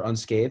 chance you're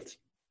unscathed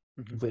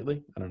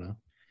completely. I don't know.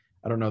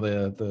 I don't know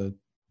the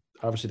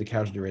obviously the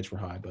casualty rates were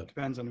high, but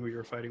Depends on who you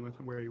were fighting with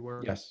and where you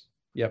were. yes,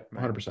 yep,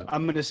 100%.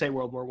 I'm going to say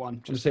World War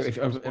One. Just say if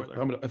I'm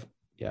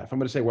going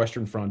to say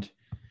Western Front,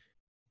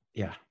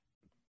 yeah,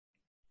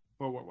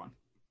 World War One.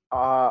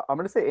 I'm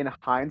gonna say in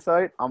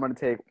hindsight, I'm gonna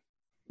take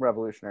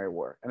Revolutionary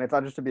War, and it's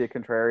not just to be a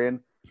contrarian.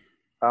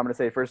 I'm gonna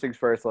say first things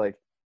first. Like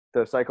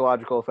the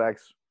psychological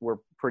effects were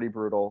pretty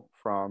brutal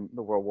from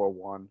the World War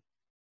One,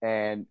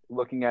 and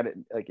looking at it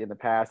like in the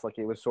past, like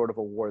it was sort of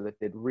a war that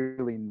did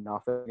really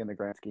nothing in the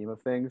grand scheme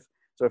of things.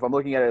 So if I'm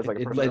looking at it as like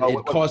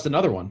it caused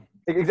another one.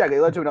 Exactly,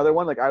 it led to another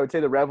one. Like I would say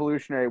the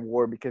Revolutionary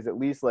War, because at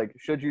least like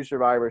should you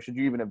survive or should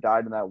you even have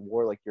died in that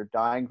war, like you're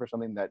dying for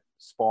something that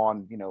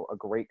spawned, a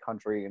great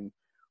country, and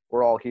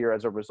we're all here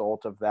as a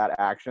result of that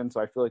action. So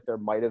I feel like there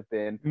might have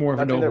been More of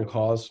a noble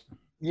cause.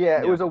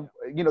 Yeah, it was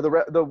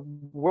the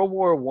World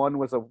War One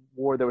was a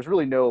war. There was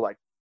really no like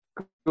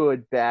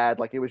good, bad.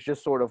 Like it was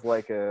just sort of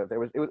like it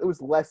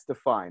was less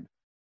defined.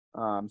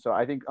 So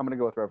I think I'm gonna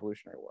go with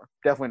Revolutionary War.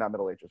 Definitely not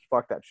Middle Ages.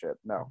 Fuck that shit.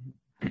 No.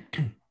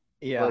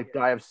 Yeah. Like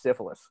die of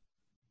syphilis.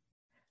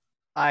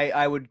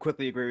 I would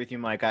quickly agree with you,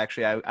 Mike.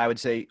 Actually, I would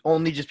say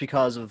only just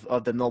because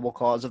of the noble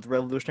cause of the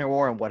Revolutionary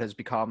War and what has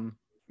become,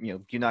 the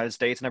United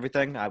States and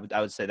everything. I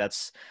would say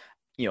that's,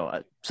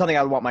 something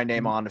I would want my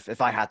name on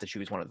if I had to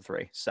choose one of the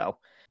three. So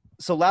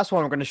last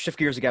one, we're going to shift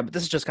gears again, but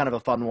this is just kind of a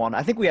fun one.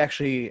 I think we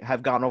actually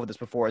have gone over this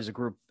before as a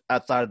group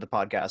outside of the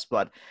podcast,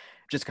 but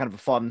just kind of a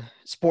fun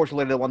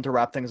sports-related one to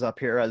wrap things up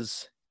here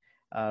as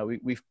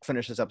we've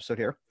finished this episode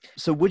here.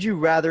 So would you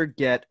rather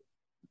get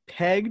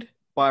pegged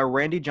by a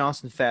Randy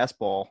Johnson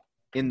fastball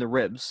in the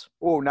ribs?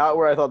 Oh, not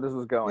where I thought this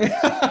was going.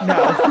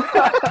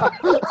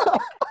 No.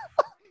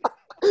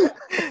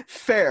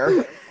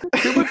 Fair.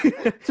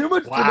 Too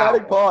much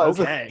dramatic pause.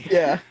 Okay.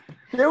 Yeah.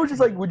 They were just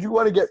like, would you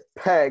want to get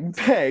pegged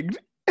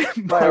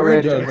by a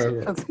Randy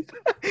Randy Johnson.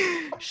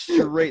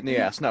 Straight in the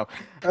ass. No.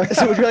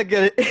 So would you like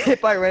get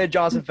hit by a Randy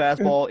Johnson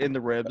fastball in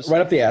the ribs?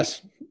 Right up the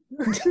ass.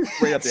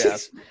 Right up the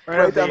ass. Right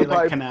down down the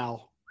pipe.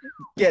 canal.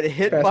 Get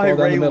hit Fastball by down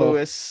the Ray middle.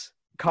 Lewis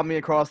coming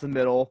across the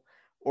middle,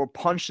 or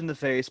punched in the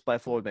face by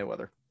Floyd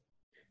Mayweather.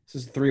 This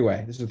is a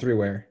three-way. This is a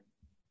three-way.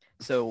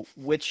 So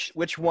which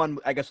one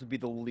I guess would be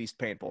the least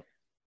painful?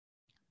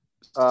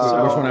 Which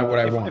one would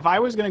I want? If I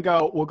was going to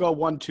go, we'll go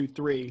 1, 2,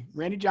 3.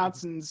 Randy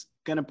Johnson's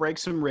going to break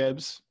some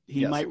ribs.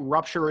 He Yes. might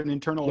rupture an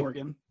internal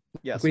organ.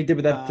 Yes. Like we did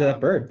with that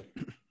bird.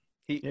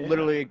 He Yeah.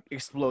 literally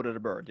exploded a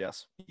bird.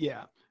 Yes.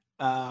 Yeah.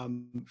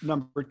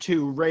 Number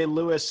 2, Ray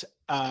Lewis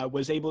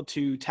was able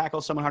to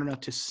tackle someone hard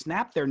enough to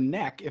snap their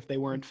neck if they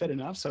weren't fit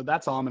enough. So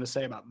that's all I'm going to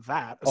say about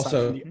that. Aside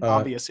Also, from the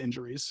obvious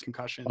injuries,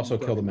 concussion, also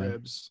killed a broken man.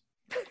 ribs.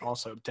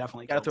 Also,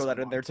 definitely Got to killed throw that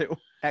in someone. there too.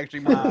 Actually,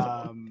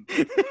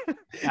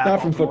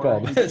 Not from football,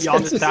 but Y'all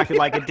just acted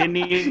like it didn't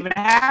even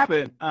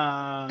happen.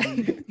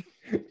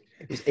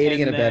 He's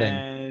aiding and abetting.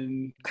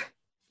 And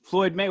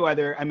Floyd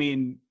Mayweather, I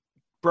mean,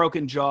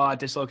 broken jaw,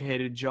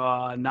 dislocated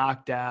jaw,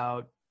 knocked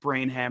out,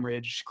 brain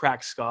hemorrhage,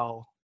 cracked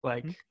skull.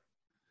 Like,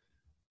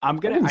 I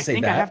didn't say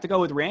think I that. have to go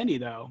with Randy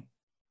though.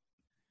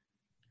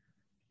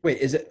 Wait,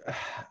 is it?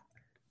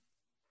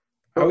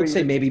 I would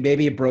say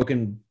maybe a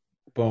broken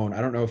bone.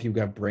 I don't know if you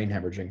got brain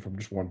hemorrhaging from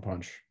just one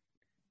punch.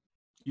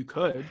 You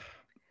could.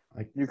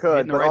 You In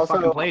could, the but right also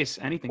fucking place,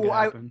 anything could Well,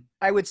 happen.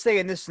 I would say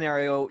in this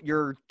scenario,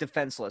 you're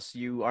defenseless.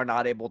 You are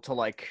not able to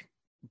like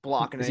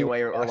block in Is any he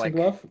way or boxing like.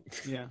 glove?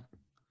 Yeah.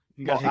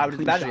 You Well, gotta take I a would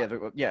clean imagine.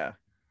 shot. Yeah.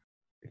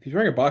 If he's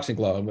wearing a boxing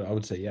glove, I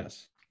would say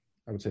yes.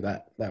 I would say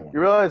that one. you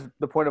realize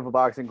the point of a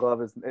boxing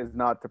glove is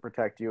not to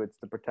protect you; it's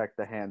to protect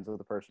the hands of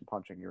the person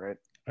punching you, right?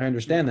 I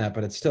understand that,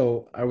 but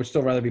I would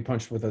still rather be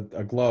punched with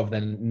a glove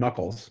than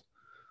knuckles.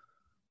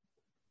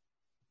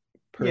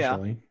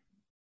 Personally.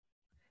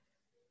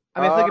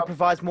 I mean, I think it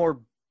provides more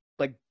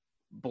like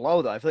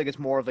blow though. I feel like it's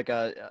more of like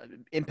a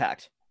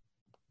impact.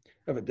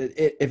 Yeah, but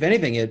if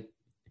anything,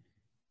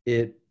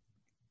 it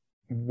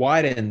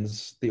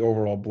widens the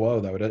overall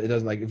blow, though. It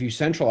doesn't, like, if you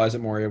centralize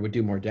it more, it would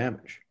do more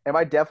damage. Am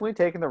I definitely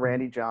taking the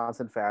Randy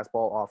Johnson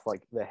fastball off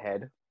like the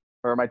head,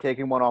 or am I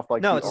taking one off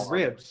like No, the it's arm?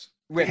 Ribs.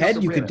 Ribs. Head,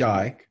 the you could ribs.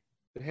 die.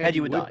 The Head,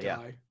 you would die, yeah.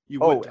 You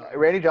Oh, would die.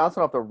 Randy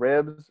Johnson off the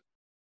ribs.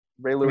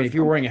 Ray I Lewis mean, if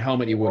you were wearing a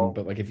helmet, you Well, wouldn't.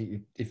 But like,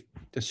 if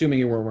assuming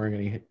you weren't wearing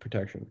any hip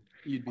protection,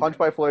 You'd be punched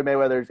by Floyd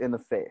Mayweather's in the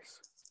face.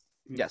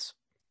 Yes.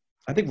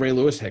 I think Ray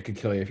Lewis head could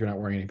kill you if you're not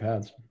wearing any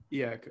pads.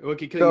 Yeah, it could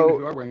kill So- you if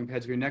you are wearing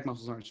pads if your neck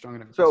muscles aren't strong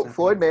enough. So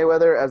Floyd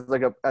Mayweather,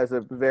 as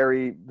a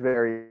very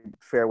very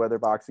fair weather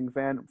boxing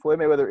fan, Floyd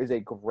Mayweather is a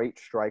great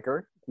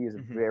striker. He is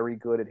Mhm. very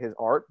good at his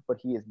art, but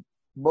he is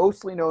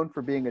mostly known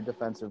for being a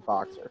defensive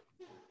boxer.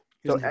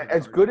 So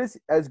as good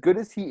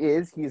as he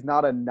is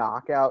not a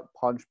knockout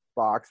punch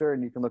boxer,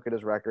 and you can look at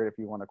his record if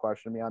you want to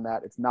question me on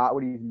that. It's not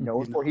what he's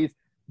known for. He's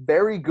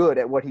very good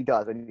at what he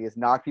does, and he has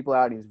knocked people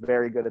out, and he's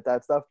very good at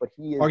that stuff. But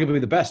he is Arguably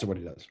the best at what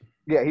he does.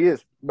 Yeah, he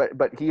is, but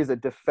he is a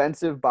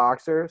defensive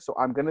boxer, so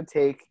I'm gonna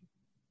take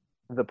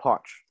the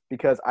punch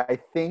because I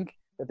think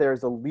that there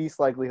is the least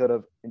likelihood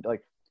of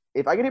like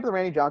if I get hit with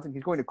Randy Johnson,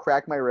 he's going to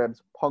crack my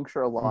ribs,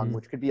 puncture a lung,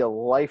 which could be a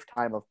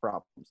lifetime of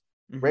problems.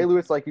 Ray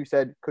Lewis, like you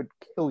said, could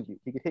kill you.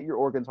 He could hit your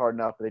organs hard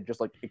enough that they just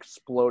like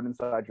explode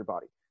inside your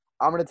body.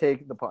 I'm going to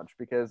take the punch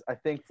because I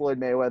think Floyd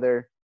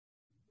Mayweather,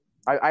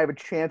 I have a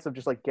chance of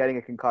just like getting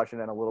a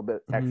concussion and a little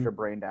bit extra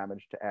brain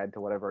damage to add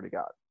to what I've already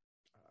got.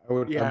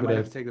 I might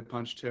have to take the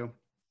punch too.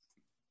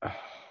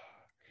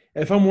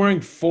 If I'm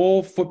wearing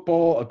full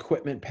football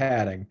equipment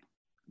padding.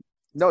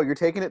 No, you're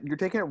taking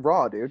it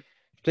raw, dude.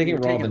 Taking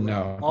it raw, then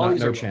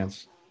no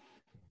chance.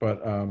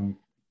 But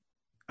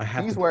I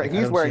have he's to. Wearing, I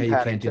he's wearing you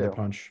can't do too. the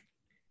punch.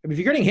 I mean, if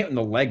you're getting hit in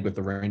the leg with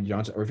the Randy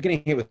Johnson, or if you're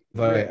getting hit with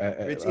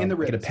it's in the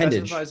rib. an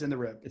appendage, it specifies in the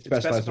rib. It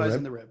specifies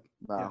in the rib.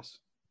 No. Yes.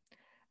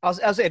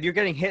 I'll say if you're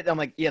getting hit on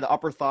like the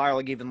upper thigh or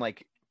like even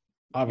like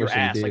obviously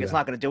your ass, like it's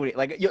not going to do anything.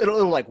 Like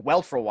it'll like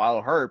welt for a while,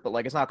 it'll hurt, but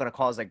like it's not going to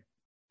cause like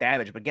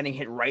damage. But getting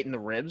hit right in the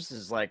ribs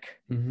is like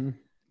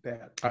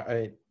bad.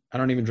 I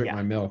don't even drink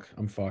my milk.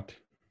 I'm fucked.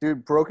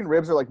 Dude, broken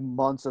ribs are like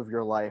months of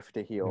your life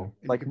to heal.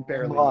 Yeah. Like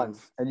barely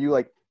months, and you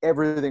like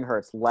everything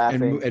hurts.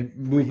 Laughing and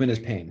movement is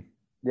pain.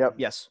 Yep.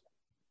 Yes.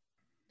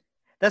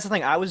 That's the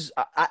thing.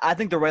 I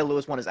think the Ray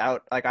Lewis one is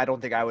out. Like I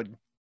don't think I would.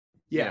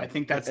 Yeah, I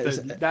think that's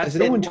has the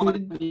anyone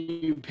one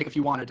you pick if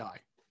you want to die.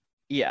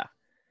 Yeah.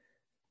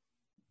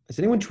 Has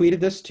anyone tweeted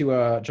this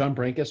to John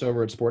Brankus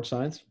over at Sports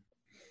Science?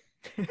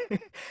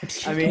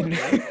 I mean,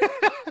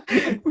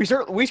 we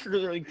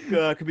certainly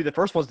could be the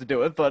first ones to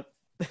do it, but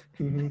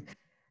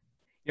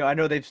I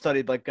know they've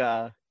studied like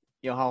how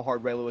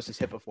hard Ray Lewis has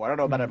hit before. I don't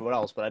know about everyone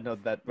else, but I know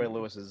that Ray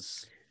Lewis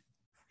is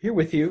here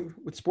with you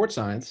with Sports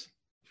Science.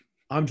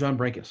 I'm John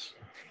Brankus.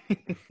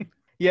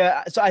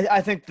 Yeah, so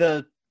I think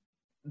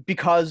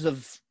because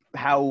of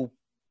how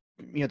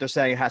they're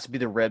saying it has to be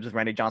the ribs of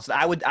Randy Johnson.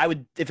 I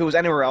would if it was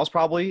anywhere else,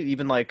 probably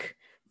even like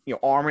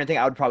arm or anything,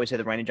 I would probably say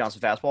the Randy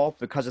Johnson fastball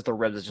because it's the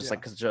ribs. It's just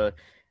like such a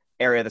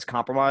area that's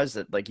compromised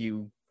that like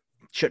you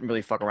shouldn't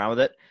really fuck around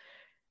with it.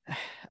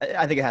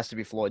 I think it has to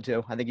be Floyd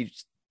too. I think you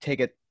just take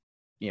it.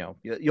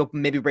 You'll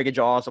maybe break a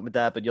jaw or something like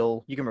that, but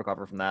you can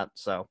recover from that.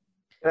 So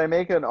can I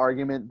make an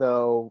argument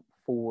though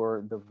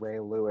for the Ray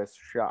Lewis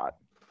shot?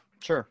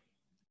 Sure.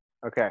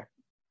 Okay.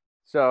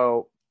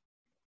 So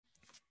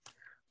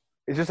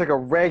it's just like a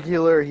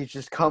regular. He's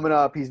just coming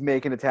up. He's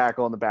making a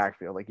tackle in the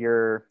backfield. Like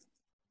you're,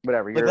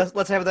 whatever. You're,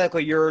 let's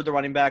hypothetically you're the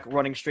running back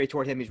running straight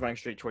toward him. He's running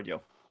straight toward you.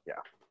 Yeah.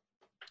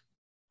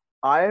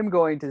 I am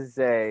going to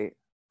say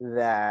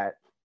that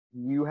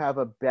you have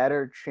a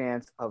better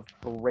chance of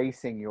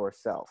bracing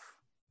yourself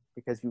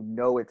because you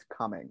know it's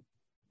coming.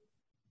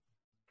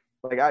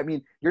 Like, I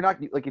mean, you're not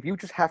like if you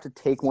just have to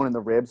take one in the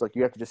ribs, like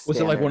you have to just.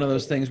 Was it like one of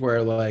those things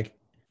where like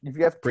if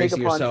you have to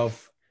bracing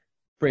yourself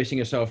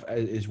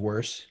is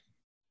worse?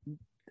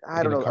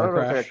 I don't know. I don't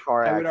know if it's a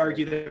car accident. I would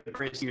argue that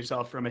bracing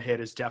yourself from a hit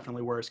is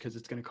definitely worse because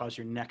it's going to cause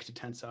your neck to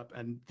tense up.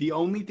 And the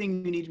only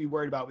thing you need to be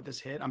worried about with this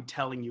hit, I'm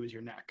telling you, is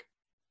your neck.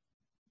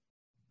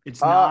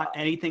 It's not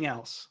anything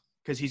else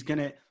because he's going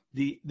to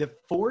the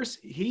force.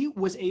 He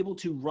was able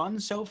to run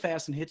so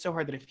fast and hit so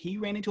hard that if he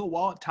ran into a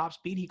wall at top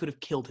speed, he could have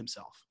killed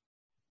himself.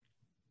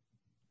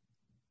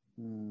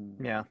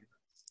 Yeah.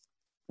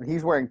 And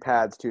he's wearing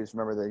pads too, so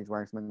remember that he's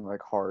wearing something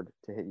like hard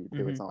to hit you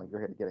too. It's not like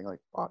you're getting like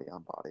body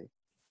on body.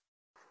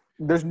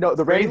 There's no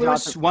the Ray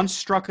Lewis once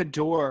struck a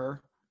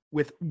door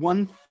with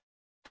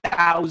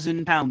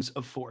 1,000 pounds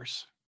of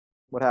force.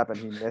 What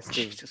happened? He missed.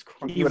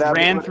 He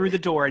ran through the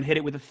door and hit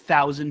it with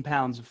 1,000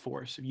 pounds of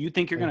force. If you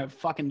think you're gonna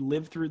fucking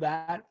live through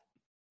that,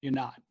 you're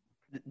not.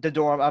 The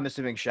door, I'm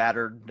assuming,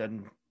 shattered,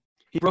 and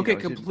he broke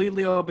it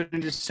completely open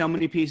into so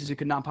many pieces it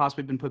could not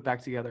possibly have been put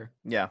back together.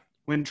 Yeah.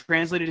 When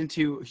translated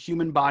into a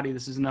human body,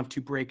 this is enough to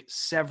break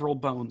several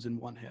bones in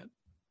one hit.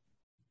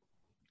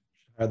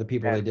 Are the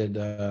people they did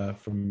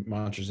from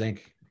Monsters Inc.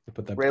 to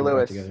put that Ray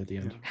Lewis together at the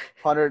end?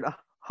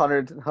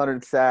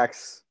 100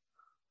 sacks,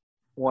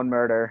 one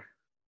murder,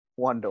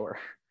 one door.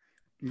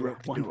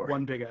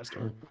 One big ass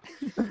door.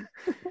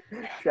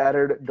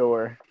 Shattered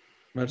door.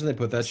 Imagine they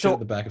put that shit at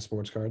the back of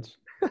sports cards.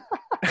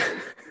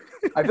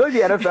 I feel like the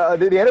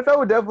NFL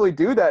would definitely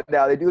do that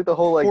now. They do like the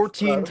whole like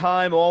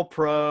 14-time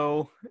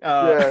All-Pro,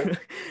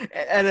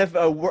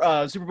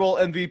 NFL Super Bowl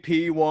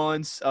MVP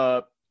once,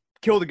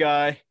 killed a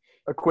guy,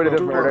 acquitted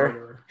of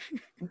murder,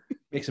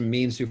 make some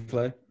mean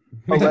souffle.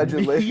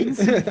 Allegedly,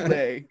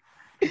 souffle.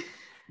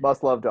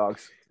 Must love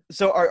dogs.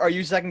 So, are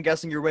you second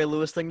guessing your Ray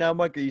Lewis thing now,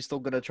 Mike? Or are you still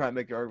gonna try and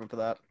make your argument for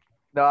that?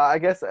 No, I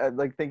guess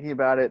like thinking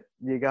about it,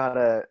 I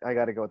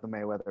gotta go with the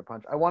Mayweather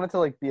punch. I wanted to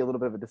like be a little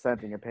bit of a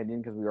dissenting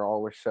opinion because we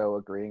were so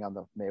agreeing on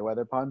the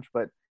Mayweather punch,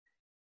 but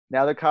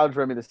now that Kyle's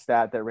read me the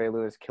stat that Ray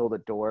Lewis killed a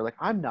door, like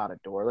I'm not a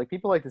door. Like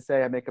people like to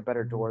say I make a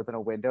better door than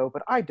a window,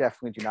 but I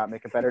definitely do not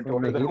make a better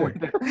door than a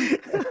window. He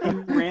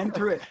ran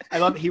through it. I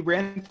love it. He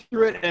ran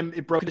through it and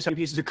it broke into so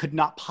many pieces it could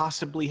not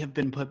possibly have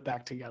been put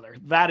back together.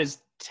 That is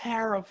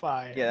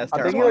terrifying. Yeah, that's I'm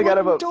terrifying. thinking like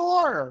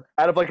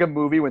out of like a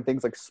movie when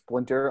things like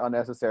splinter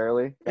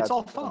unnecessarily. It's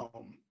all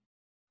foam.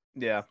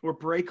 Yeah. Or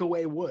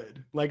breakaway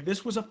wood. Like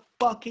this was a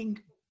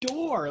fucking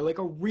door, like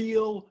a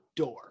real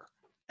door.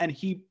 And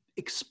he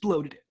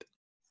exploded it.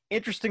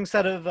 interesting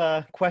set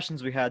of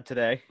questions we had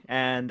today.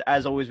 And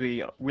as always,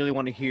 we really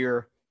want to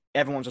hear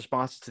everyone's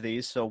responses to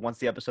these. So once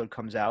the episode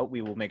comes out,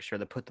 we will make sure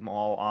to put them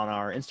all on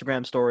our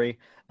Instagram story,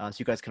 so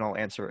you guys can all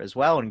answer as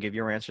well and give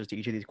your answers to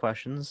each of these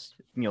questions.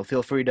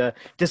 Feel free to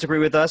disagree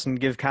with us and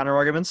give counter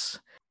arguments.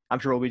 I'm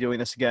sure we'll be doing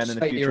this again in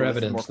the Cite future your with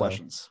evidence, more though.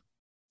 questions.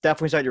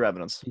 Definitely cite your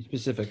evidence. Be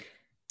specific.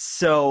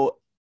 So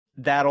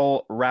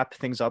that'll wrap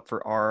things up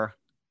for our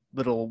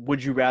little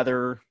Would You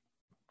Rather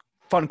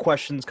fun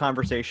questions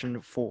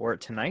conversation for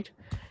tonight.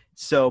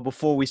 So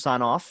before we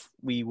sign off,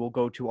 we will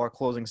go to our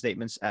closing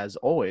statements as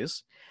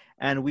always.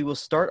 And we will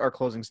start our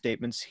closing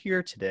statements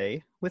here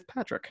today with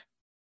Patrick.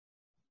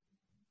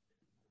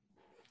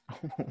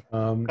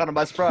 Got him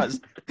by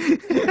surprise.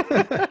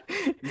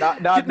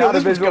 Not No, a this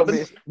was visual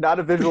coming. not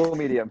a visual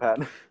medium, Pat.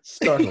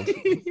 Startled.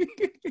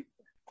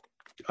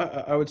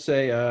 I would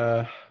say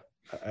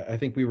I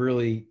think we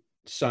really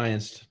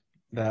scienced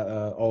that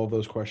all of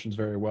those questions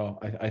very well.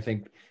 I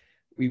think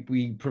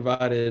we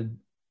provided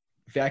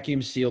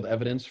vacuum sealed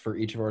evidence for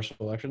each of our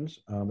selections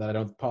that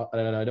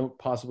I don't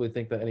possibly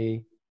think that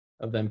any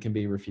of them can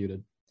be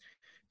refuted.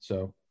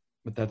 So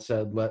with that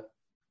said, let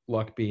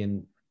luck be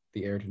in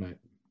the air tonight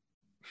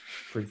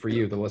for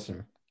you, the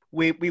listener.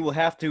 We will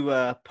have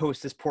to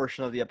post this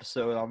portion of the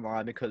episode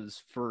online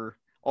because for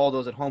all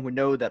those at home who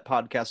know that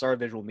podcasts are a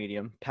visual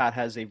medium, Pat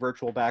has a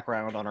virtual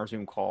background on our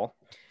Zoom call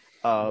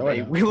of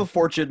a Wheel of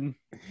Fortune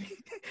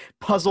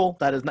puzzle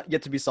that is not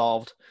yet to be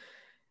solved,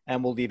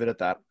 and we'll leave it at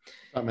that.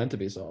 Not meant to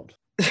be solved.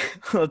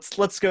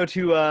 Let's go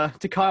to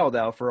Kyle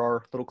now for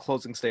our little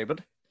closing statement.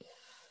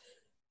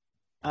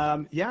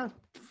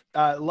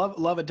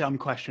 Love a dumb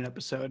question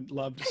episode.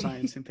 Loved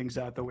sciencing things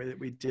out the way that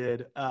we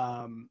did.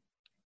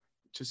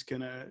 Just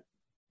gonna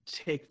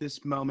take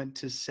this moment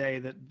to say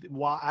that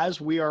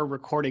as we are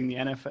recording, the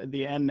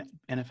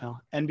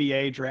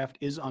NBA draft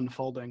is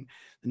unfolding.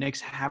 The Knicks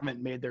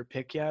haven't made their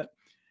pick yet,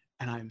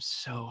 and I'm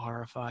so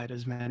horrified,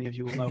 as many of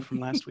you will know from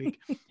last week.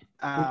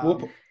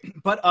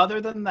 But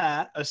other than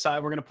that,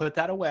 aside, we're gonna put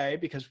that away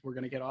because we're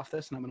gonna get off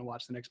this, and I'm gonna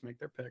watch the Knicks make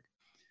their pick.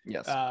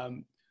 Yes.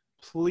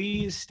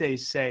 Please stay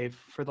safe.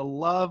 For the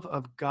love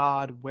of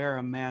God, wear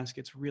a mask.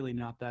 It's really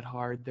not that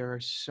hard. There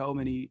are so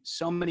many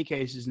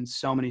cases in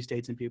so many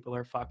states, and people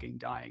are fucking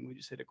dying. We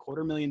just hit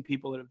 250,000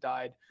 people that have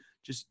died.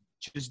 Just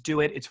do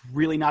it. It's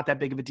really not that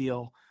big of a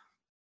deal.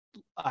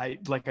 I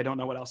don't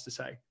know what else to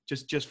say.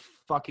 Just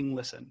fucking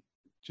listen.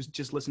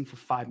 Just listen for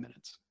 5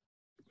 minutes.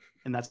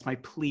 And that's my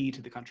plea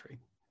to the country.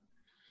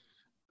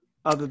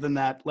 Other than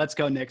that, let's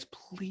go Knicks.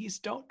 Please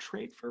don't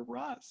trade for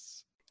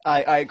Russ.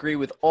 I agree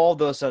with all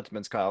those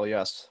sentiments, Kyle.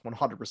 Yes,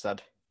 100%.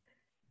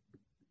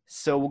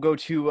 So we'll go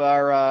to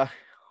our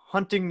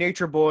hunting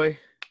nature boy,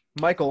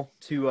 Michael,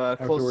 to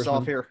close us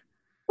off here.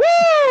 Woo!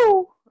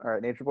 All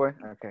right, Nature Boy.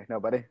 Okay,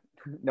 nobody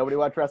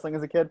watched wrestling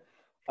as a kid.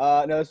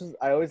 No,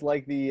 I always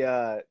like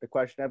the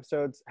question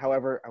episodes.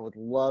 However, I would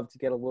love to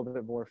get a little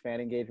bit more fan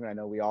engagement. I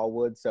know we all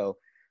would. So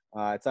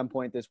at some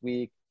point this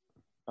week,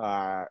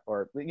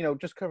 or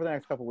just cover the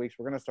next couple of weeks,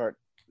 we're gonna start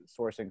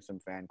sourcing some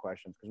fan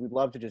questions because we'd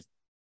love to just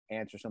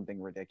answer something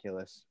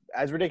ridiculous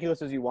as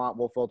you want.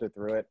 We'll filter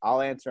through it.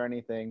 I'll answer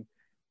anything.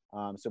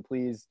 So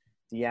please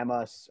DM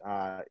us,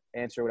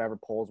 answer whatever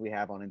polls we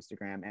have on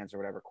Instagram, answer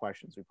whatever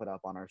questions we put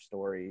up on our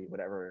story,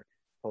 whatever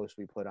posts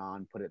we put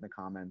it in the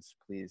comments,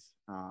 please.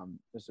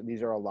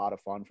 These are a lot of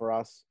fun for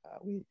us.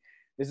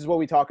 This is what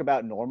we talk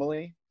about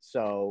normally.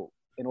 So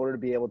in order to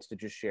be able to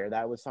just share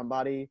that with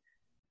somebody,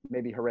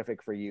 may be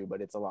horrific for you, but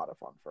it's a lot of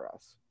fun for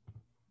us.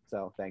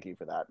 So thank you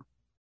for that.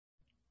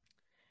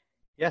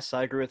 Yes,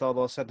 I agree with all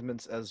those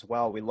sentiments as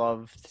well. We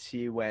love to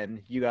see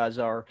when you guys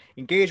are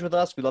engaged with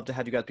us. We love to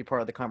have you guys be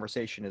part of the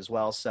conversation as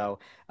well. So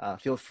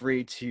feel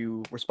free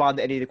to respond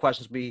to any of the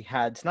questions we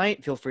had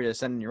tonight. Feel free to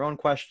send in your own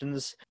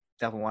questions.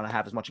 Definitely want to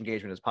have as much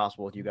engagement as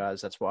possible with you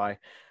guys. That's why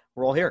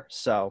we're all here.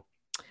 So,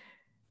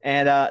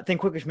 and I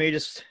think quickly for me,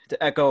 just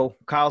to echo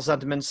Kyle's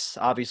sentiments,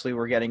 obviously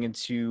we're getting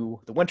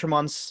into the winter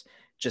months.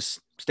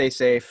 Just stay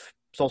safe,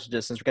 social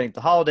distance. We're getting to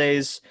the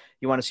holidays.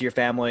 You want to see your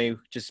family.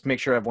 Just make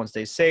sure everyone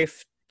stays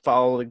safe.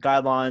 Follow the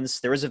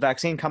guidelines. There is a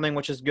vaccine coming,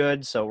 which is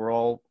good. So we're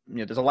all,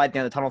 there's a light at the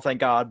end of the tunnel,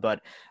 thank God.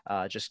 But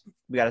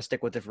we got to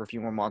stick with it for a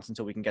few more months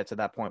until we can get to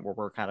that point where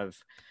we're kind of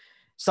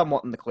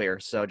somewhat in the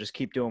clear. So just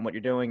keep doing what you're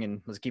doing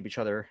and let's keep each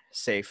other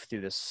safe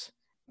through this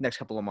next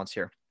couple of months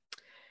here.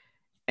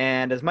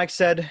 And as Mike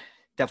said,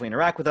 definitely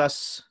interact with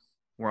us.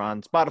 We're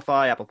on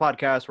Spotify, Apple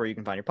Podcasts, where you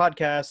can find your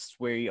podcasts.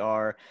 We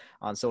are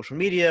on social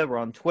media. We're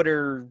on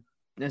Twitter,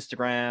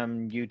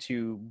 Instagram,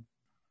 YouTube.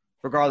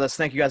 Regardless,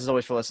 thank you guys as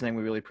always for listening.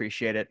 We really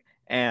appreciate it.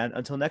 And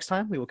until next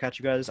time, we will catch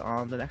you guys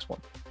on the next one.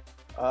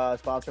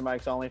 Sponsor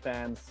Mike's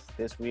OnlyFans.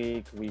 This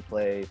week we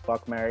play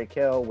Fuck, Marry,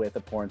 Kill with a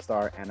porn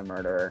star and a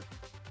murderer.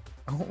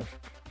 Oh.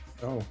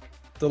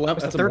 That's the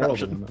a third moral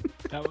option. dilemma.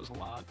 That was a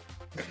lot.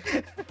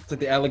 It's like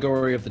the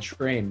allegory of the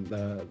train,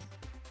 the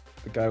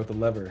guy with the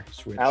lever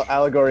switch.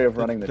 Allegory of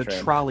running the The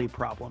train. trolley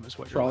problem is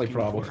what you're Trolley looking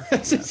problem. for.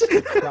 Yes,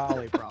 the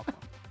trolley problem.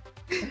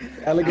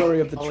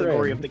 Allegory of the train.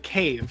 Allegory of the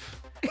cave.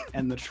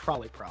 and the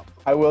trolley problem.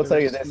 I will tell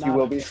you There's this: you not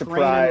will a be train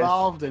surprised.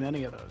 involved in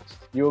any of those.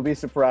 You will be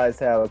surprised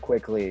how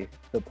quickly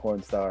the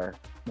porn star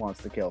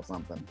wants to kill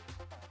something.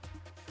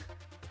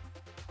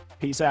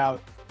 Peace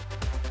out.